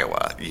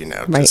Iowa,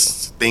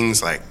 just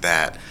things like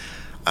that.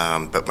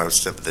 but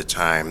most of the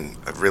time,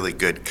 really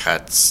good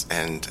cuts,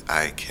 and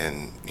I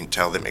can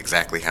tell them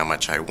exactly how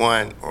much I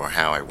want or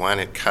how I want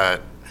it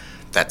cut,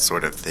 that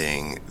sort of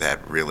thing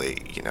that really,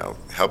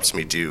 helps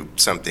me do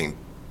something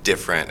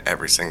different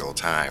every single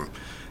time,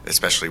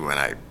 especially when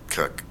I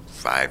cook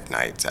 5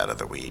 nights out of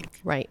the week.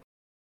 Right.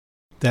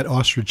 That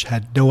ostrich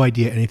had no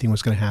idea anything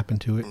was going to happen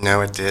to it.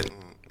 No, it didn't.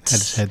 Had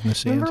his head in the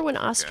sand. Remember when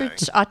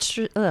ostrich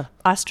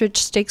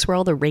steaks were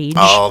all the rage?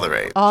 All the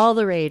rage. All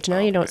the rage. Now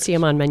you don't see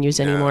them on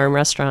menus anymore in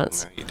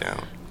restaurants. No, you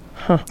don't.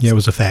 Yeah, it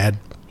was a fad.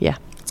 Yeah.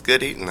 It's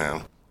good eating,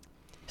 though.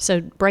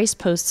 So Bryce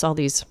posts all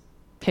these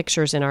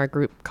pictures in our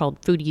group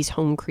called Foodies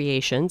Home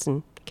Creations.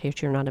 And in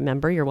case you're not a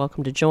member, you're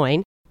welcome to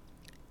join.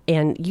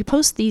 And you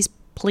post these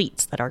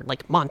plates that are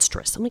like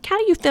monstrous. I'm like, how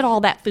do you fit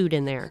all that food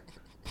in there?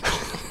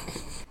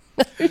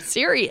 I'm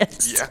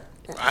serious. Yeah.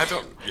 I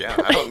don't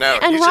know.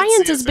 And You should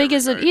Ryan's see as us big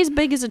as every he's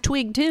big as a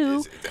twig too.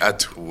 night. A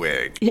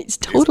twig. It's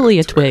totally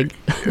a twig.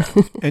 Yeah.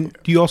 And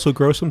do you also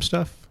grow some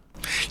stuff?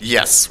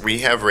 Yes, we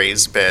have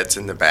raised beds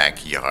in the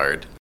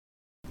backyard.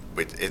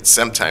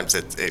 Sometimes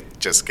it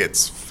just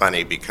gets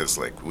funny because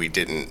we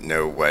didn't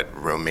know what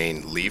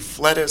romaine leaf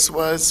lettuce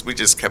was. We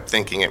just kept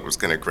thinking it was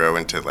going to grow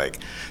into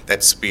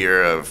that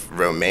spear of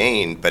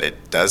romaine, but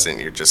it doesn't.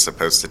 You're just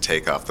supposed to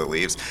take off the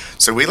leaves.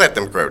 So we let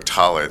them grow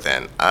taller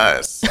than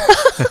us.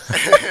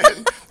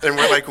 and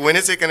we're like, when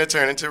is it going to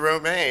turn into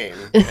romaine?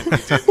 And we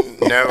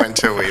didn't know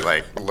until we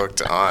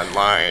looked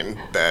online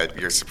that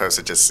you're supposed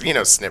to just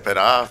snip it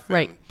off.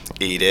 Right.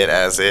 Eat it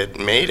as it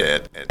made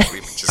it, and we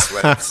would just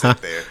let it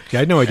sit there. Yeah,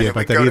 I had no idea And it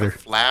about would that go either. to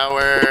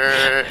flower,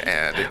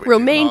 and it would do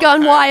Romaine all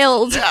gone kinds-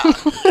 wild.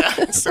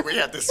 Yeah. So we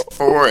had this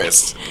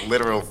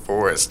literal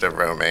forest of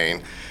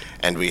romaine,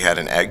 and we had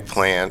an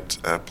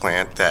eggplant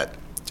plant that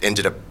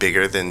ended up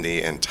bigger than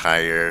the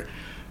entire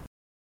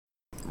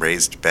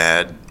raised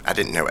bed. I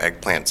didn't know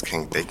eggplants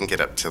can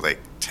get up to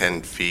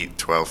 10 feet,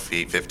 12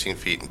 feet, 15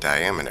 feet in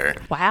diameter.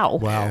 Wow.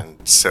 Wow.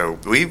 And so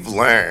we've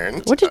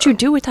learned. What did you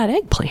do with that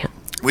eggplant?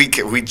 We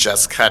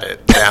just cut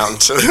it down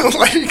to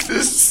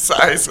the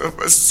size of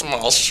a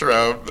small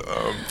shrub,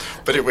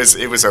 but it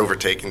was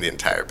overtaking the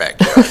entire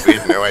backyard. We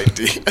had no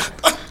idea.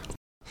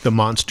 The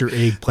monster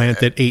eggplant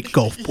that ate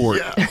Gulfport.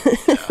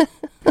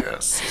 Yeah,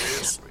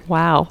 seriously.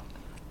 Wow.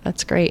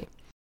 That's great.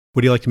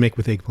 What do you like to make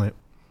with eggplant?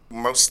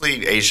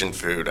 Mostly Asian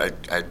food. I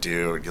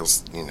do.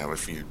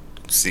 If you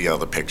see all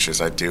the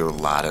pictures, I do a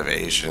lot of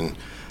Asian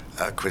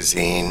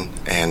cuisine,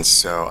 and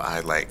so I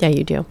like. Yeah,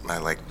 you do. I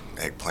like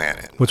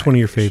eggplant. What's one of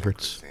your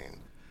favorites? Cuisine.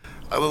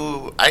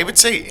 Oh, I would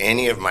say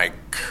any of my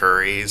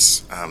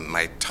curries.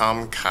 My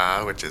tom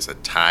kha, which is a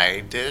Thai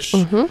dish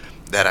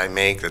that I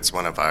make, that's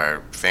one of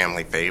our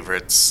family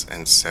favorites,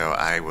 and so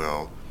I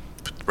will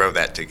throw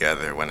that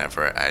together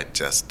whenever I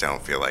just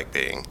don't feel like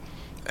being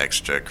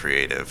extra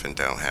creative and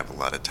don't have a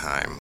lot of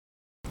time.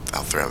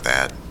 I'll throw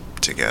that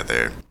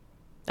together.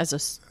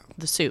 As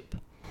the soup.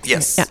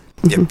 Yes. Yeah.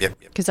 Yep.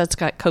 Because that's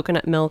got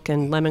coconut milk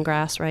and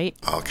lemongrass, right?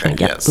 Okay.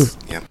 Yeah. Yes.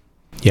 Yep.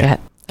 Yeah. Yeah.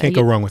 Can't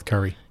go wrong with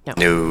curry.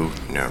 No.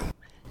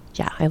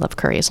 Yeah, I love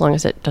curry as long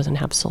as it doesn't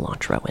have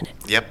cilantro in it.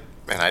 Yep.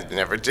 And I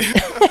never do.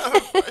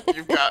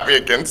 You've got me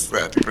against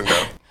that, even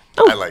though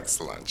I like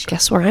cilantro.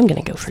 Guess where I'm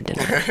going to go for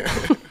dinner.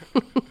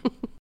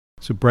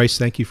 So, Bryce,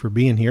 thank you for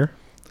being here.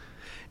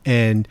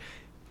 And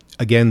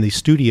again, the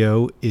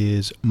studio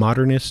is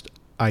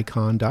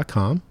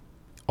modernisticon.com.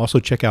 Also,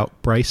 check out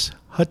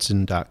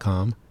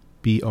brycehudson.com,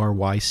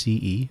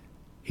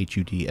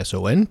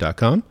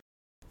 BRYCEHUDSON.com.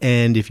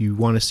 And if you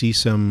want to see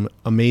some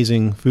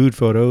amazing food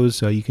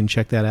photos, you can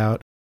check that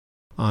out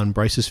on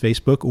Bryce's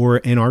Facebook or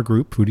in our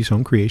group, Foodies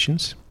Home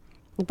Creations.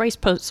 Bryce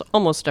posts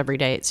almost every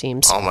day, it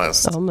seems.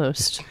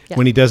 Almost. Yeah.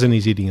 When he doesn't,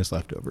 he's eating his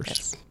leftovers.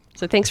 Yes.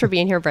 So thanks for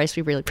being here, Bryce.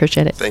 We really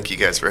appreciate it. Thank you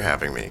guys for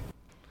having me.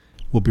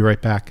 We'll be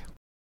right back.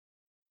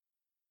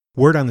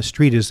 Word on the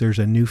street is there's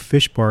a new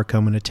fish bar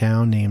coming to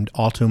town named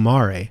Alto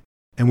Mare,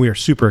 and we are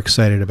super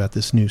excited about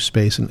this new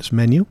space and this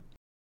menu.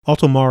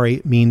 Alto Mare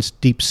means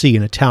deep sea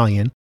in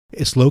Italian.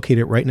 It's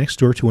located right next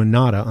door to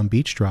Anata on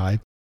Beach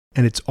Drive,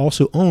 and it's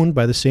also owned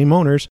by the same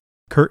owners,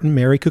 Kurt and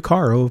Mary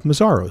Cuccaro of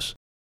Mazzaro's.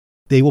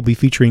 They will be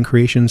featuring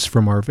creations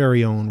from our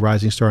very own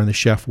rising star in the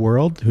chef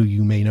world, who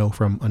you may know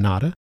from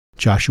Anata,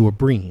 Joshua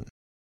Breen.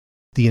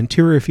 The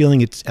interior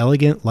feeling, it's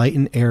elegant, light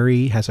and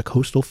airy, has a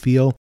coastal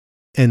feel,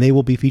 and they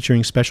will be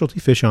featuring specialty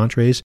fish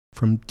entrees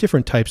from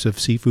different types of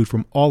seafood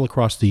from all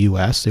across the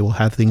U.S. They will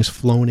have things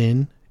flown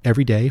in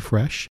every day,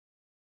 fresh.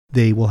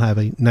 They will have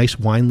a nice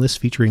wine list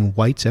featuring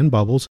whites and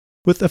bubbles,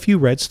 with a few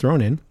reds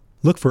thrown in.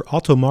 Look for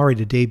Alto Mare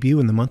to debut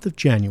in the month of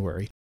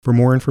January. For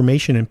more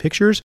information and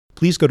pictures,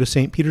 please go to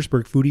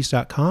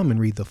stpetersburgfoodies.com and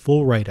read the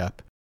full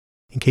write-up.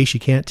 In case you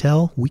can't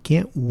tell, we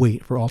can't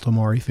wait for Alto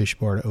Mare Fish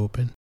Bar to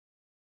open.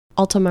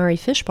 Alto Mare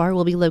Fish Bar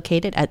will be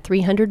located at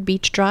 300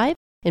 Beach Drive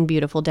in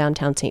beautiful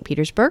downtown St.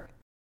 Petersburg.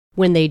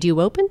 When they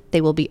do open, they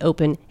will be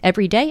open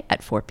every day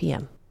at 4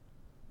 p.m.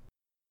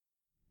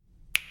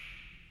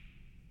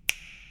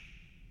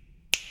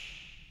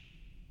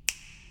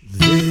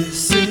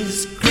 This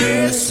is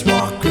Chris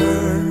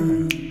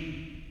Walker,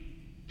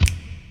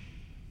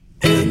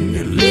 and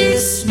you're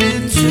listening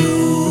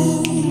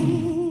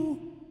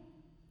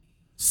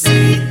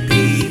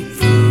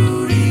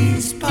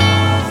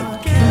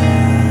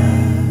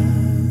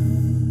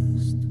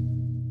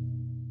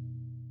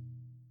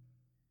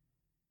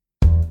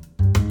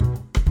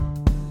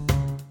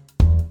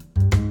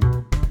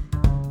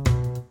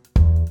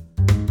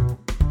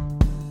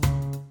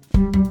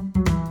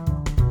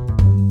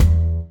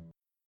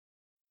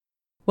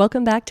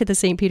Welcome back to the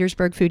St.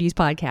 Petersburg Foodies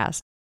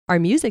Podcast. Our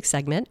music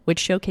segment, which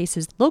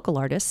showcases local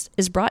artists,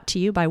 is brought to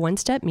you by One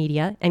Step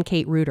Media and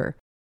Kate Reuter.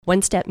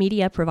 One Step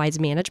Media provides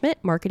management,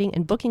 marketing,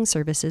 and booking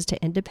services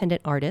to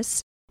independent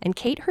artists, and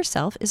Kate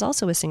herself is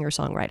also a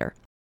singer-songwriter.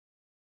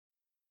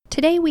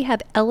 Today we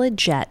have Ella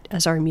Jett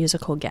as our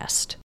musical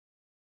guest.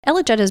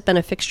 Ella Jett has been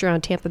a fixture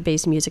on Tampa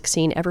Bay's music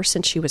scene ever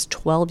since she was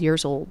 12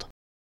 years old.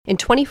 In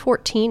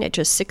 2014, at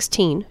just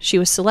 16, she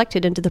was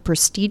selected into the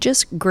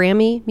prestigious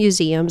Grammy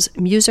Museum's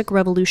Music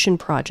Revolution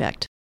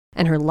project,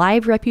 and her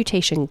live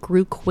reputation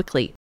grew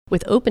quickly,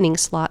 with opening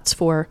slots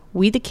for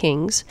We the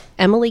Kings,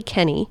 Emily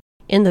Kenny,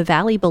 In the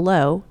Valley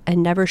Below,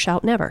 and Never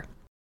Shout Never.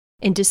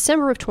 In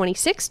December of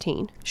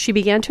 2016, she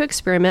began to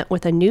experiment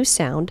with a new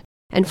sound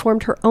and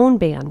formed her own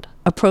band,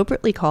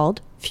 appropriately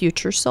called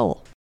Future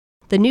Soul.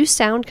 The new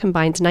sound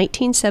combines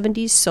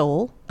 1970s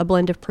soul, a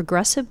blend of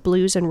progressive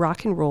blues and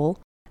rock and roll,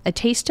 a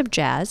taste of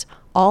jazz,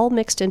 all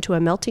mixed into a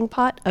melting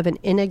pot of an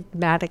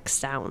enigmatic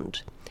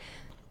sound.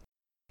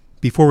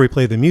 Before we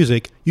play the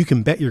music, you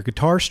can bet your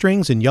guitar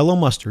strings and yellow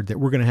mustard that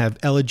we're going to have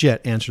Ella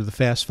Jett answer the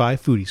Fast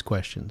 5 Foodies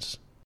questions.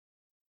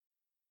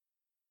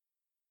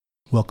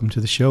 Welcome to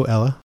the show,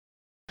 Ella.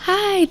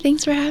 Hi,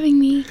 thanks for having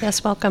me.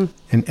 Yes, welcome.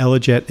 And Ella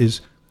Jett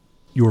is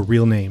your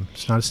real name.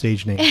 It's not a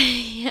stage name.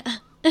 Yeah.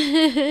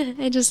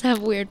 I just have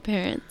weird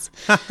parents.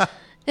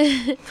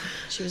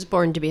 She was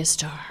born to be a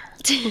star.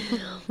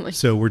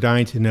 So we're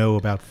dying to know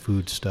about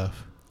food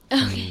stuff.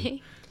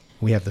 Okay.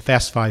 We have the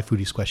Fast 5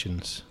 Foodies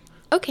questions.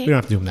 Okay. We don't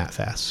have to do them that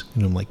fast. We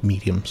can do them like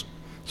medium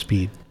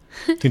speed.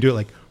 You can do it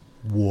like,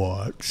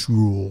 what's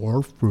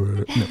your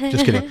favorite? No,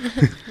 just kidding.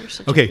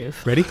 Okay,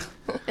 ready?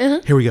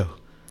 Uh-huh. Here we go.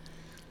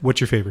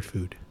 What's your favorite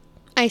food?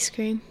 Ice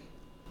cream.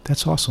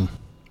 That's awesome.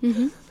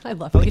 Mm-hmm. I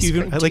love ice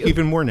cream, I like too.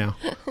 even more now.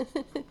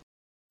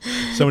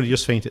 Somebody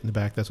just fainted in the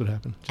back. That's what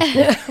happened.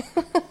 Just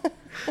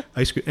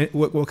ice cream.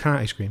 What kind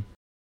of ice cream?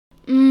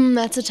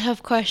 That's a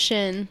tough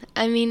question.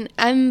 I mean,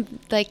 I'm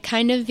like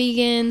kind of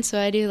vegan, so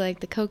I do like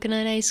the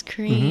coconut ice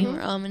cream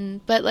or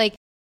almond, but like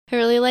I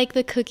really like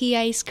the cookie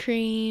ice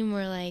cream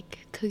or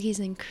like cookies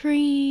and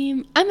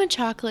cream. I'm a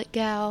chocolate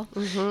gal.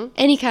 Mm-hmm.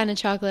 Any kind of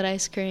chocolate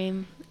ice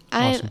cream.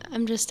 Awesome.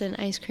 I'm just an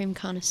ice cream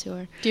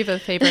connoisseur. Do you have a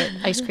favorite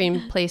ice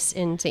cream place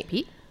in St.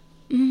 Pete?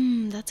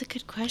 That's a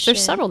good question.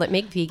 There's several that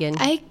make vegan.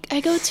 I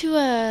go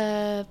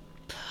to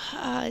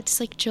it's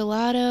like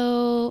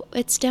gelato.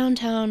 It's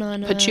downtown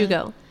on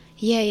Pachugo.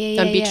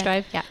 Yeah. On Beach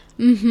Drive? Yeah.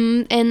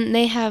 Mm-hmm. And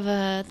they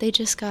have they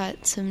just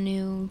got some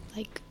new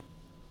like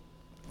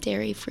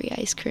dairy-free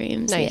ice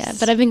creams. Nice. Yeah,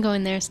 but I've been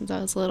going there since I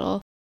was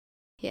little.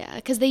 Yeah,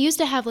 because they used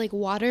to have like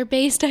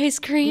water-based ice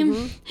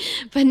cream,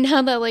 but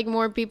now that like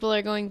more people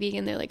are going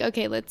vegan, they're like,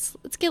 okay, let's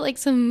get like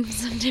some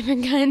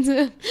different kinds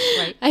of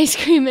ice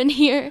cream in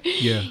here.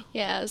 Yeah.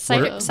 Yeah.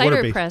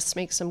 Cider Press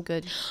makes some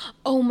good.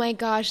 Oh my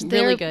gosh,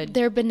 Really good.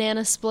 Their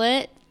banana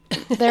split.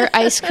 Their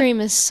ice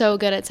cream is so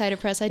good at Cider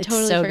Press. I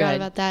totally so forgot good.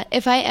 about that.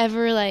 If I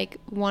ever like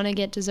want to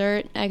get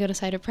dessert, I go to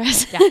Cider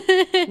Press.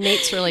 Yeah.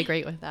 Nate's really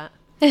great with that.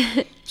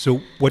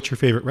 So what's your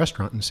favorite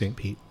restaurant in St.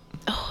 Pete?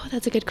 Oh,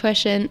 that's a good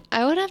question.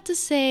 I would have to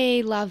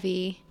say La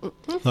Vie.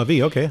 La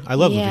Vie, okay. I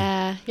love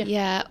La Vie.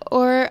 Yeah.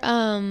 Or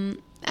I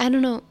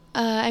don't know.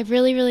 I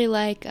really, really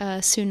like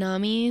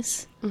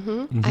Tsunamis.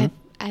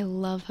 I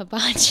love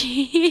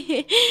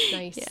hibachi.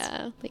 Nice.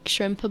 Yeah, like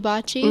shrimp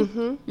hibachi.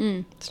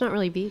 It's not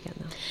really vegan,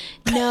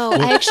 though. No,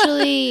 I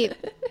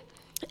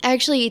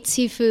actually eat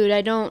seafood.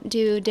 I don't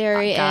do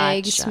dairy,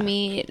 eggs,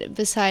 meat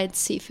besides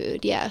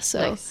seafood. Yeah,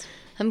 so Nice.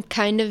 I'm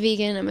kind of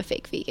vegan. I'm a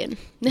fake vegan.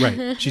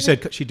 Right.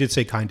 She did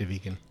say kind of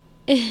vegan.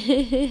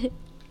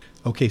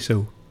 Okay,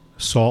 so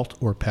salt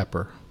or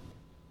pepper?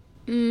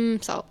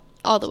 Salt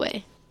all the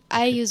way.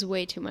 I use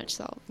way too much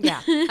salt.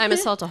 Yeah. I'm a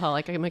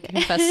saltaholic. I'm a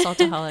confessed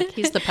saltaholic.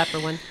 He's the pepper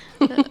one.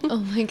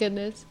 Oh my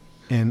goodness.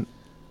 And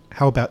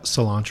how about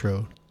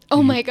cilantro?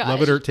 Oh my gosh.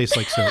 Love it or it tastes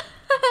like soap?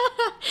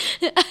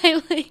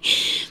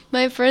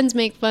 My friends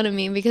make fun of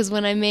me because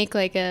when I make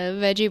like a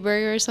veggie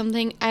burger or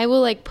something, I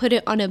will like put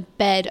it on a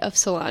bed of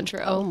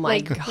cilantro. Oh my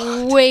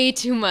God. Way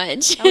too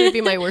much. That would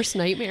be my worst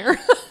nightmare.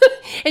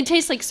 It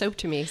tastes like soap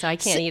to me, so I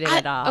can't eat it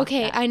at all.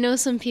 Okay, I know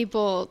some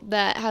people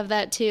that have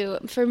that too.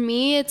 For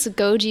me, it's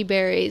goji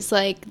berries.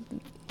 Like,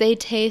 they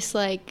taste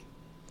like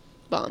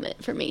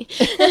vomit for me.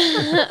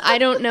 I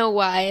don't know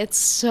why. It's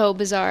so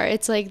bizarre.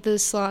 It's like the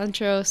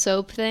cilantro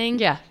soap thing.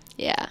 Yeah.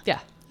 Yeah.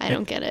 I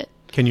don't get it.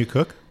 Can you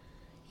cook?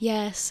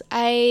 Yes.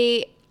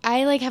 I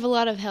like have a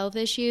lot of health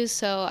issues,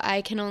 so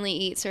I can only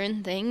eat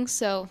certain things.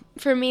 So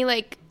for me,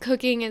 like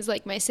cooking is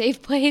like my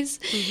safe place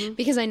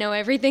because I know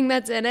everything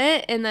that's in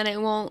it and then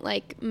it won't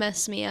like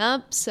mess me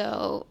up.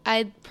 So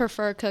I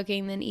prefer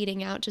cooking than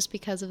eating out just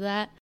because of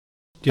that.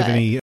 Do you have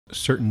any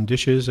certain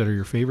dishes that are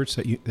your favorites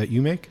that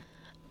you make?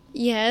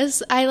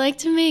 Yes, I like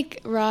to make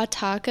raw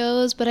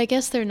tacos, but I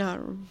guess they're not.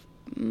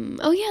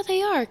 Oh yeah,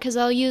 they are, because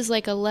I'll use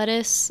like a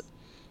lettuce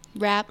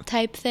wrap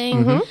type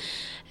thing.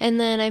 And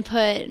then I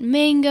put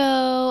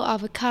mango,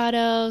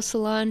 avocado,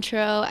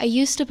 cilantro. I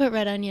used to put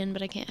red onion,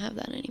 but I can't have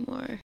that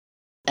anymore.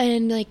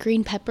 And like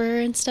green pepper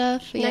and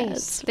stuff.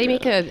 Nice. Yeah, They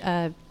make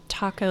a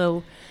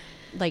taco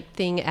like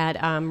thing at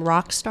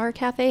Rockstar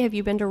Cafe. Have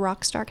you been to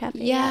Rockstar Cafe?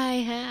 Yeah, yet? I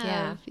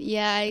have.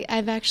 Yeah,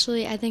 I've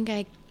actually, I think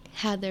I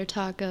had their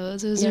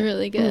tacos. It was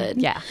really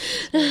good. Yeah.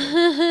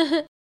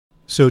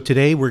 So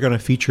today we're going to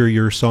feature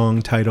your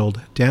song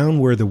titled Down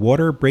Where the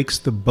Water Breaks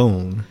the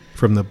Bone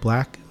from the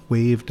Black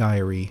Wave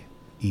Diary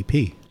EP,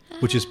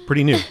 which is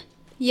pretty new.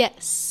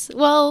 Yes.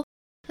 Well,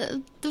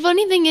 the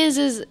funny thing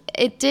is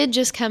it did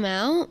just come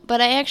out, but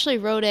I actually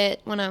wrote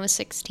it when I was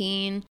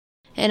 16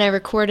 and I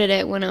recorded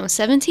it when I was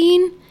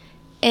 17.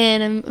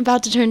 And I'm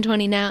about to turn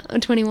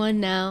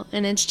 21 now,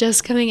 and it's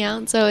just coming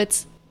out. So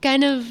it's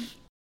kind of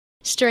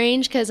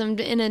strange because I'm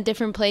in a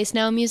different place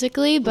now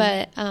musically,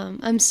 but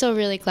I'm still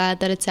really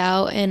glad that it's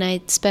out, and I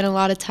spent a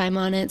lot of time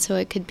on it so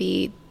it could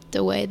be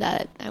the way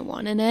that I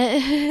wanted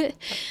it.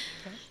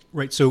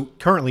 Right. So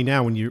currently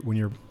now when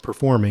you're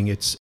performing,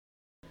 it's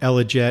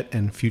Ella Jet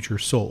and Future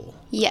Soul.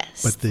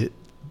 Yes. But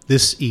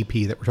this EP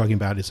that we're talking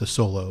about is a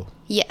solo.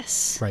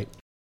 Yes. Right.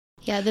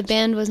 Yeah, the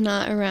band was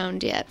not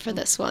around yet for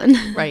this one.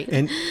 Right.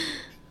 And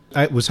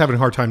I was having a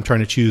hard time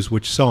trying to choose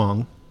which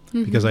song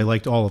because I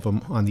liked all of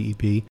them on the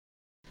EP.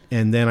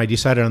 And then I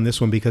decided on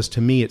this one because to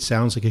me it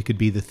sounds like it could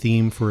be the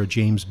theme for a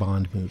James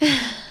Bond movie.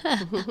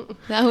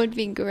 That would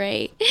be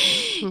great.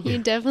 You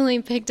definitely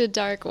picked a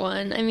dark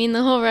one. I mean,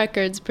 the whole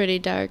record's pretty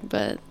dark,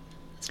 but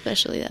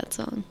especially that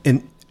song.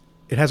 And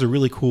it has a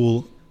really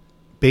cool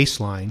bass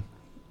line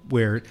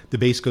where the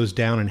bass goes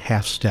down in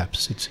half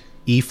steps. It's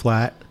E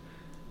flat,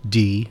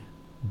 D,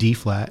 D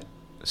flat,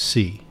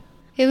 C.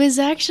 It was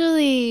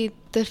actually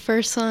the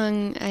first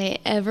song I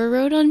ever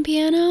wrote on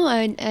piano.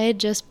 I had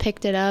just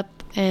picked it up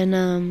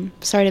and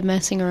started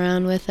messing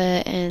around with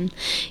it, and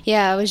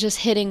yeah, I was just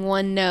hitting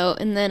one note,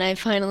 and then I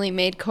finally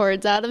made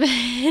chords out of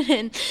it.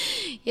 And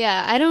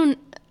yeah,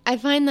 I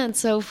find that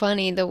so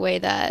funny, the way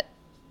that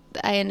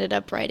I ended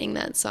up writing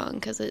that song,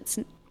 because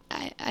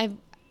I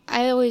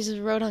always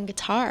wrote on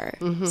guitar,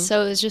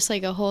 so it was just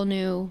like a whole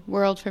new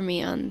world for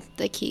me on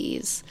the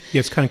keys. Yeah,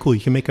 it's kind of cool.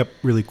 You can make up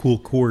really cool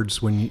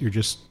chords when you're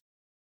just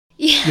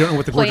Yeah. you don't know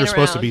what the chords Playing are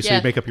supposed to around, be, so yeah.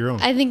 you make up your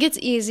own. I think it's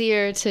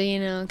easier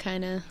to,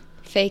 kind of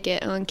fake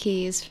it on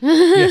keys.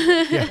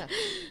 Yeah.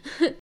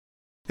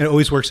 And it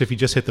always works if you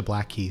just hit the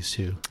black keys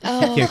too.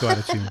 Oh. You can't go out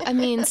of tune. I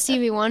mean,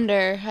 Stevie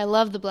Wonder, I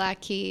love the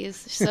black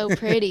keys. They're so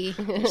pretty.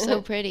 They're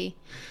so pretty.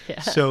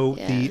 So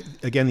Yeah.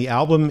 the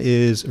album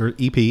or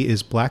EP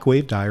is Black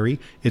Wave Diary.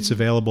 It's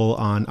available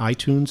on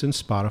iTunes and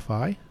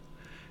Spotify.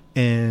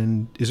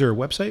 And is there a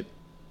website?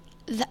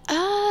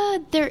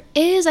 There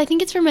is. I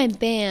think it's for my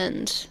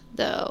band,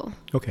 though.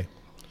 Okay.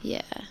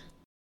 Yeah.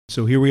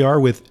 So here we are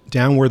with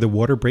Down Where the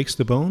Water Breaks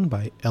the Bone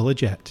by Ella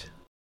Jet.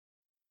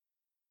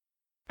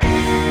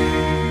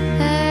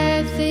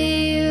 I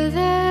feel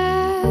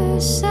the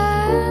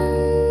sun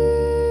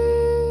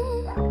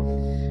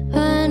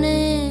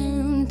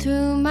running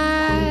through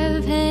my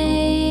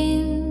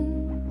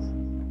veins.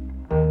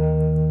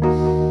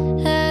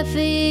 I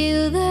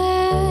feel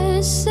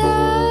the sun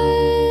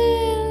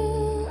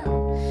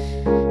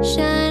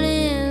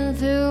shining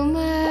through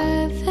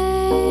my veins.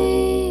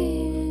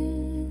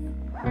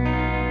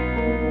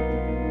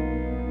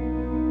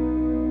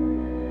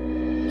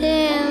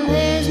 And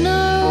there's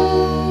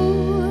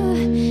no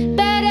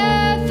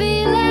better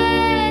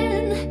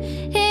feeling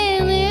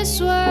in this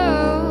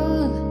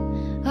world.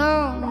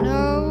 Oh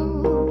no,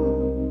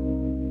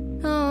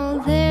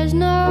 no, there's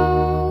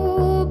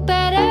no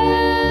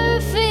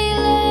better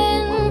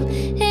feeling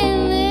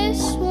in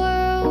this world.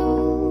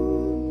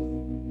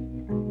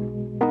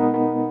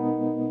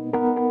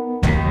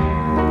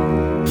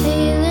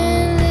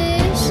 Feeling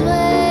this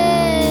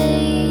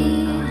way,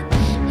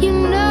 you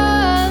know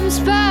I'm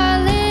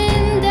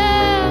spiraling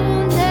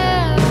down,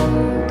 down,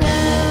 down, down,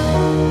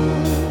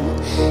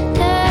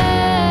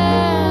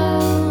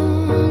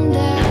 down,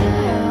 down,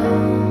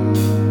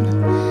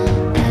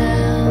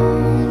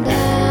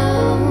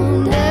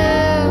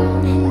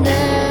 down, down,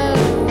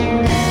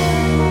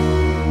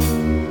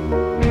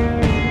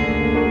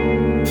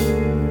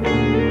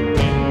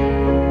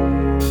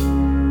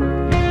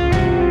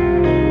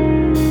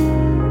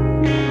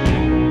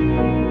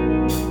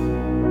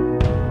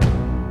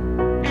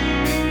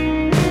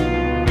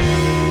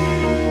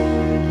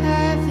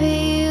 I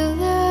feel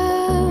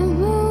the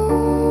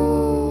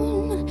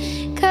moon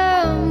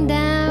come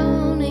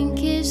down and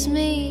kiss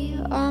me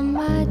on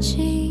my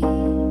cheek.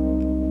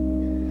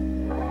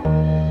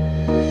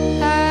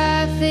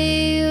 I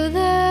feel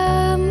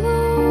the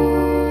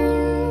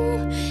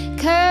moon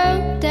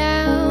come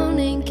down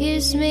and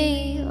kiss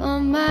me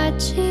on my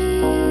cheek.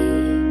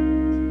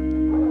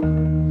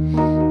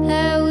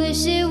 I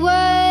wish it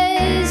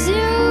was you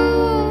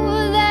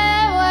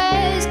that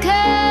was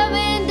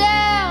coming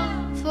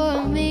down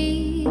for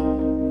me.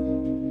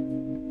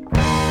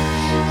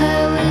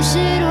 I wish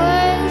it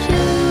was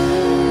you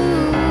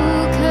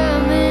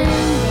coming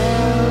down.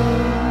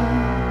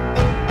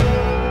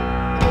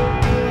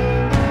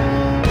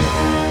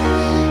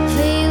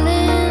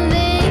 Feeling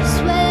this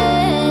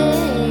way,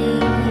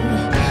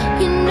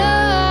 you know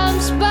I'm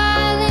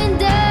spiraling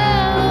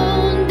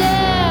down,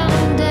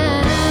 down,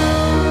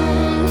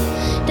 down,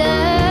 down,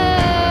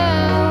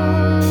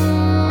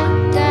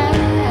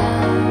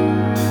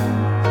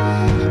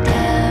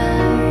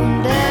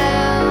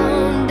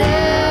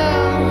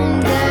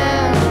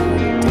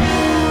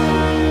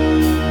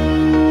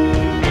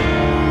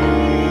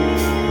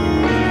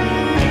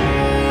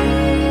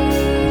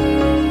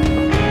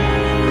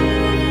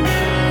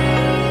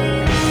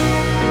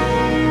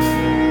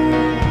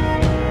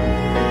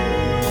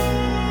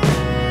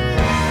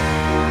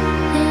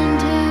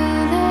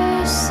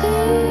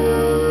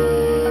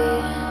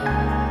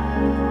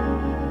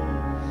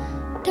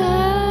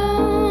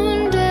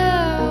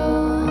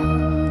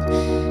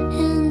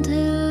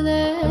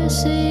 the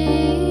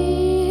sea.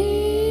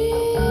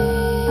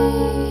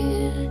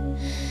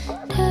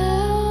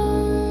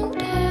 Down,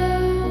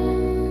 down,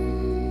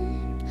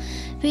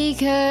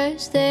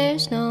 because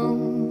there's no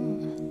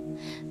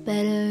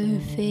better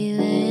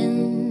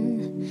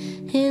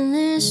feeling in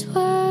this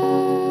world.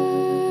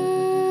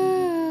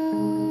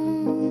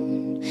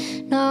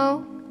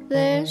 No,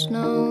 there's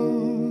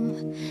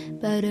no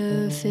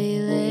better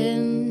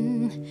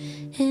feeling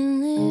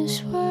in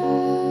this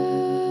world.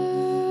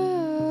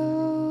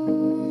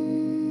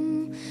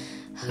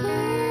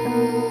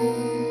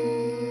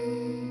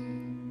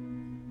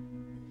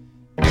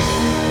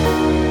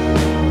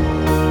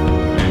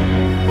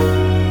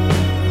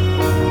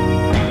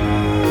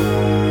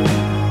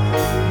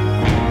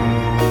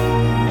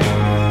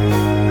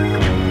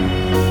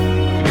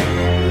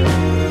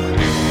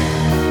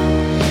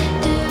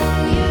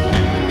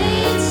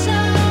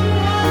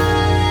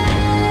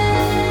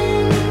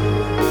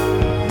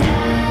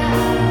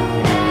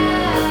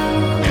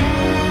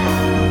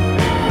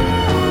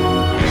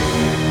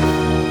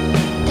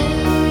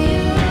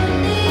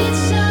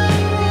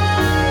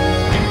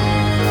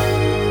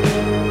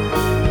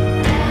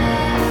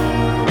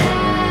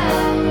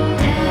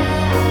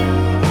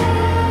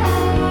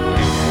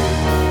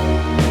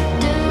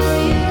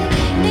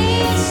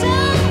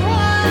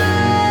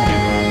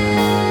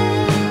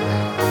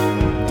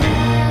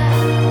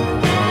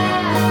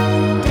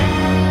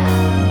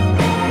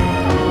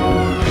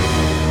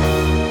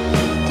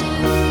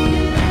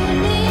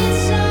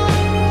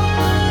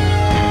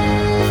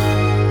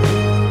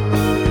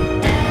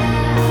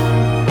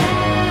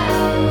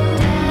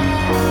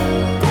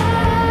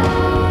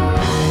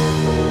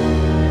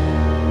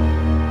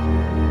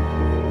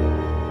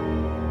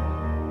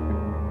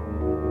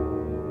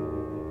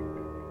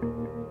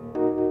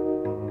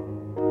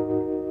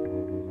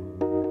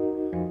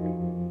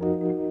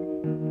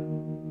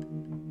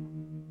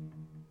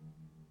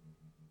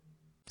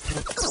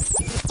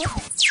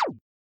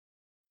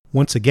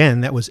 Once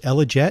again, that was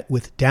Ella Jett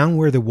with Down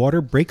Where the Water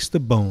Breaks the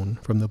Bone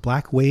from the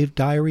Black Wave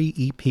Diary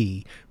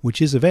EP,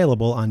 which is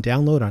available on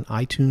download on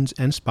iTunes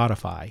and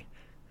Spotify.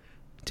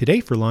 Today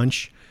for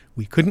lunch,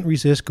 we couldn't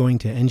resist going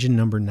to engine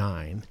number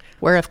 9.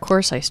 Where, of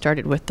course, I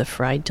started with the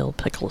fried dill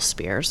pickle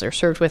spears. They're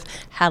served with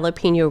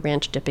jalapeno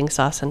ranch dipping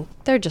sauce, and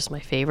they're just my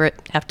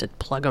favorite. Have to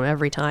plug them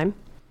every time.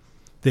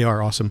 They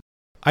are awesome.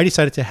 I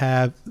decided to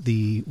have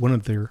one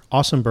of their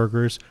awesome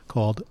burgers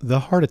called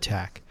the Heart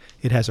Attack.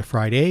 It has a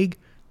fried egg,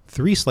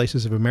 3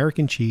 slices of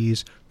American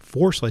cheese,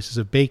 4 slices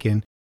of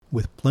bacon,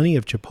 with plenty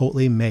of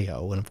chipotle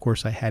mayo. And of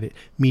course, I had it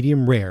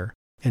medium rare.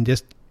 And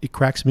just, it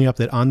cracks me up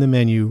that on the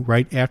menu,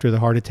 right after the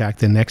Heart Attack,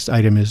 the next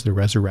item is the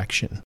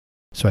Resurrection.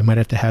 So I might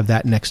have to have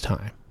that next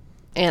time.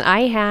 And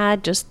I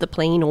had just the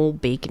plain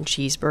old bacon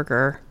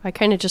cheeseburger. I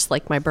kind of just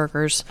like my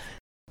burgers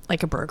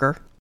like a burger.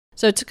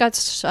 So it's got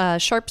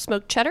sharp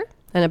smoked cheddar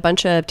and a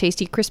bunch of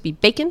tasty crispy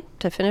bacon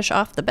to finish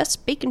off the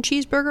best bacon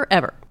cheeseburger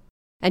ever.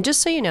 And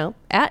just so you know,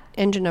 at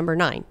engine number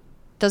 9,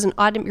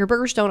 your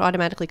burgers don't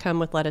automatically come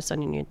with lettuce,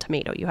 onion, and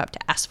tomato. You have to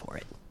ask for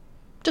it.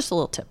 Just a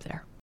little tip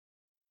there.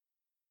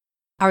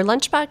 Our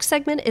Lunchbox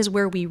segment is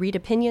where we read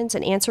opinions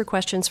and answer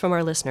questions from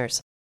our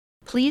listeners.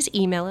 Please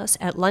email us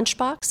at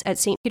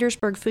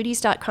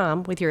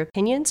lunchbox@stpetersburgfoodies.com with your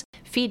opinions,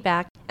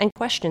 feedback, and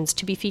questions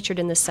to be featured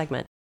in this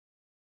segment.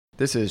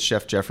 This is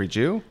Chef Jeffrey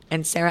Jew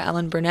and Sarah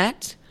Ellen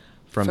Burnett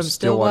from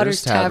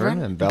Stillwater's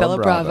Tavern in Bella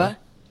Brava.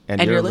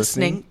 And you're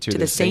listening to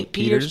the St.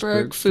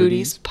 Petersburg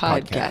Foodies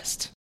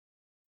Podcast.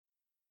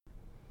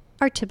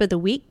 Our tip of the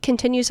week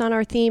continues on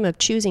our theme of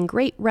choosing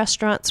great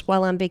restaurants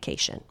while on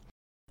vacation.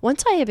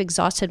 Once I have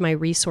exhausted my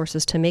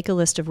resources to make a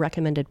list of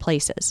recommended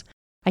places,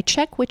 I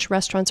check which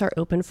restaurants are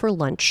open for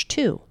lunch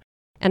too,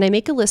 and I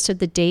make a list of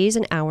the days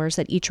and hours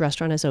that each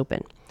restaurant is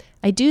open.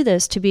 I do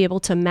this to be able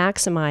to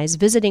maximize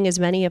visiting as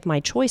many of my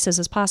choices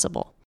as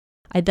possible.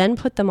 I then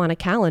put them on a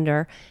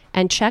calendar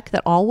and check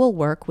that all will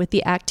work with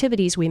the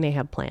activities we may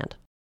have planned.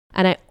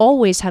 And I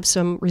always have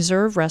some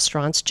reserve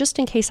restaurants just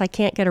in case I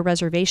can't get a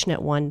reservation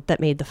at one that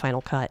made the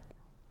final cut.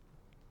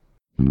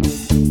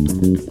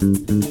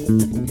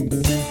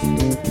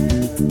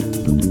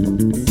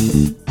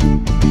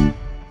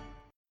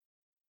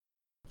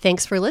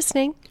 Thanks for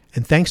listening.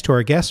 And thanks to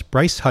our guest,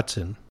 Bryce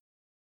Hudson.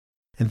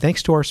 And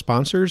thanks to our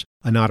sponsors,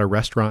 Anata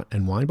Restaurant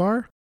and Wine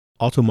Bar,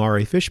 Alto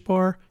Mare Fish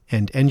Bar,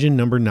 and Engine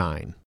Number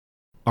 9.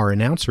 Our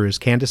announcer is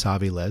Candice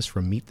Aviles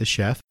from Meet the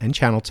Chef and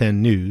Channel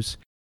 10 News,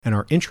 and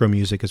our intro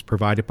music is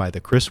provided by the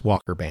Chris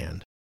Walker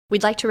Band.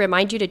 We'd like to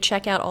remind you to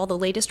check out all the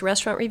latest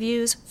restaurant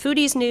reviews,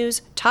 foodies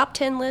news, top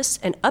 10 lists,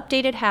 and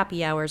updated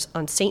happy hours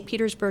on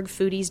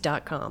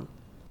stpetersburgfoodies.com.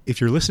 If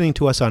you're listening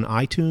to us on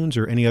iTunes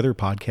or any other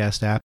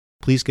podcast app,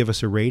 please give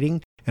us a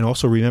rating, and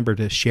also remember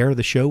to share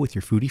the show with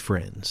your foodie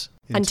friends.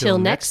 Until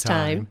next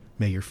time,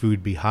 may your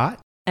food be hot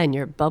and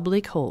your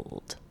bubbly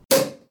cold.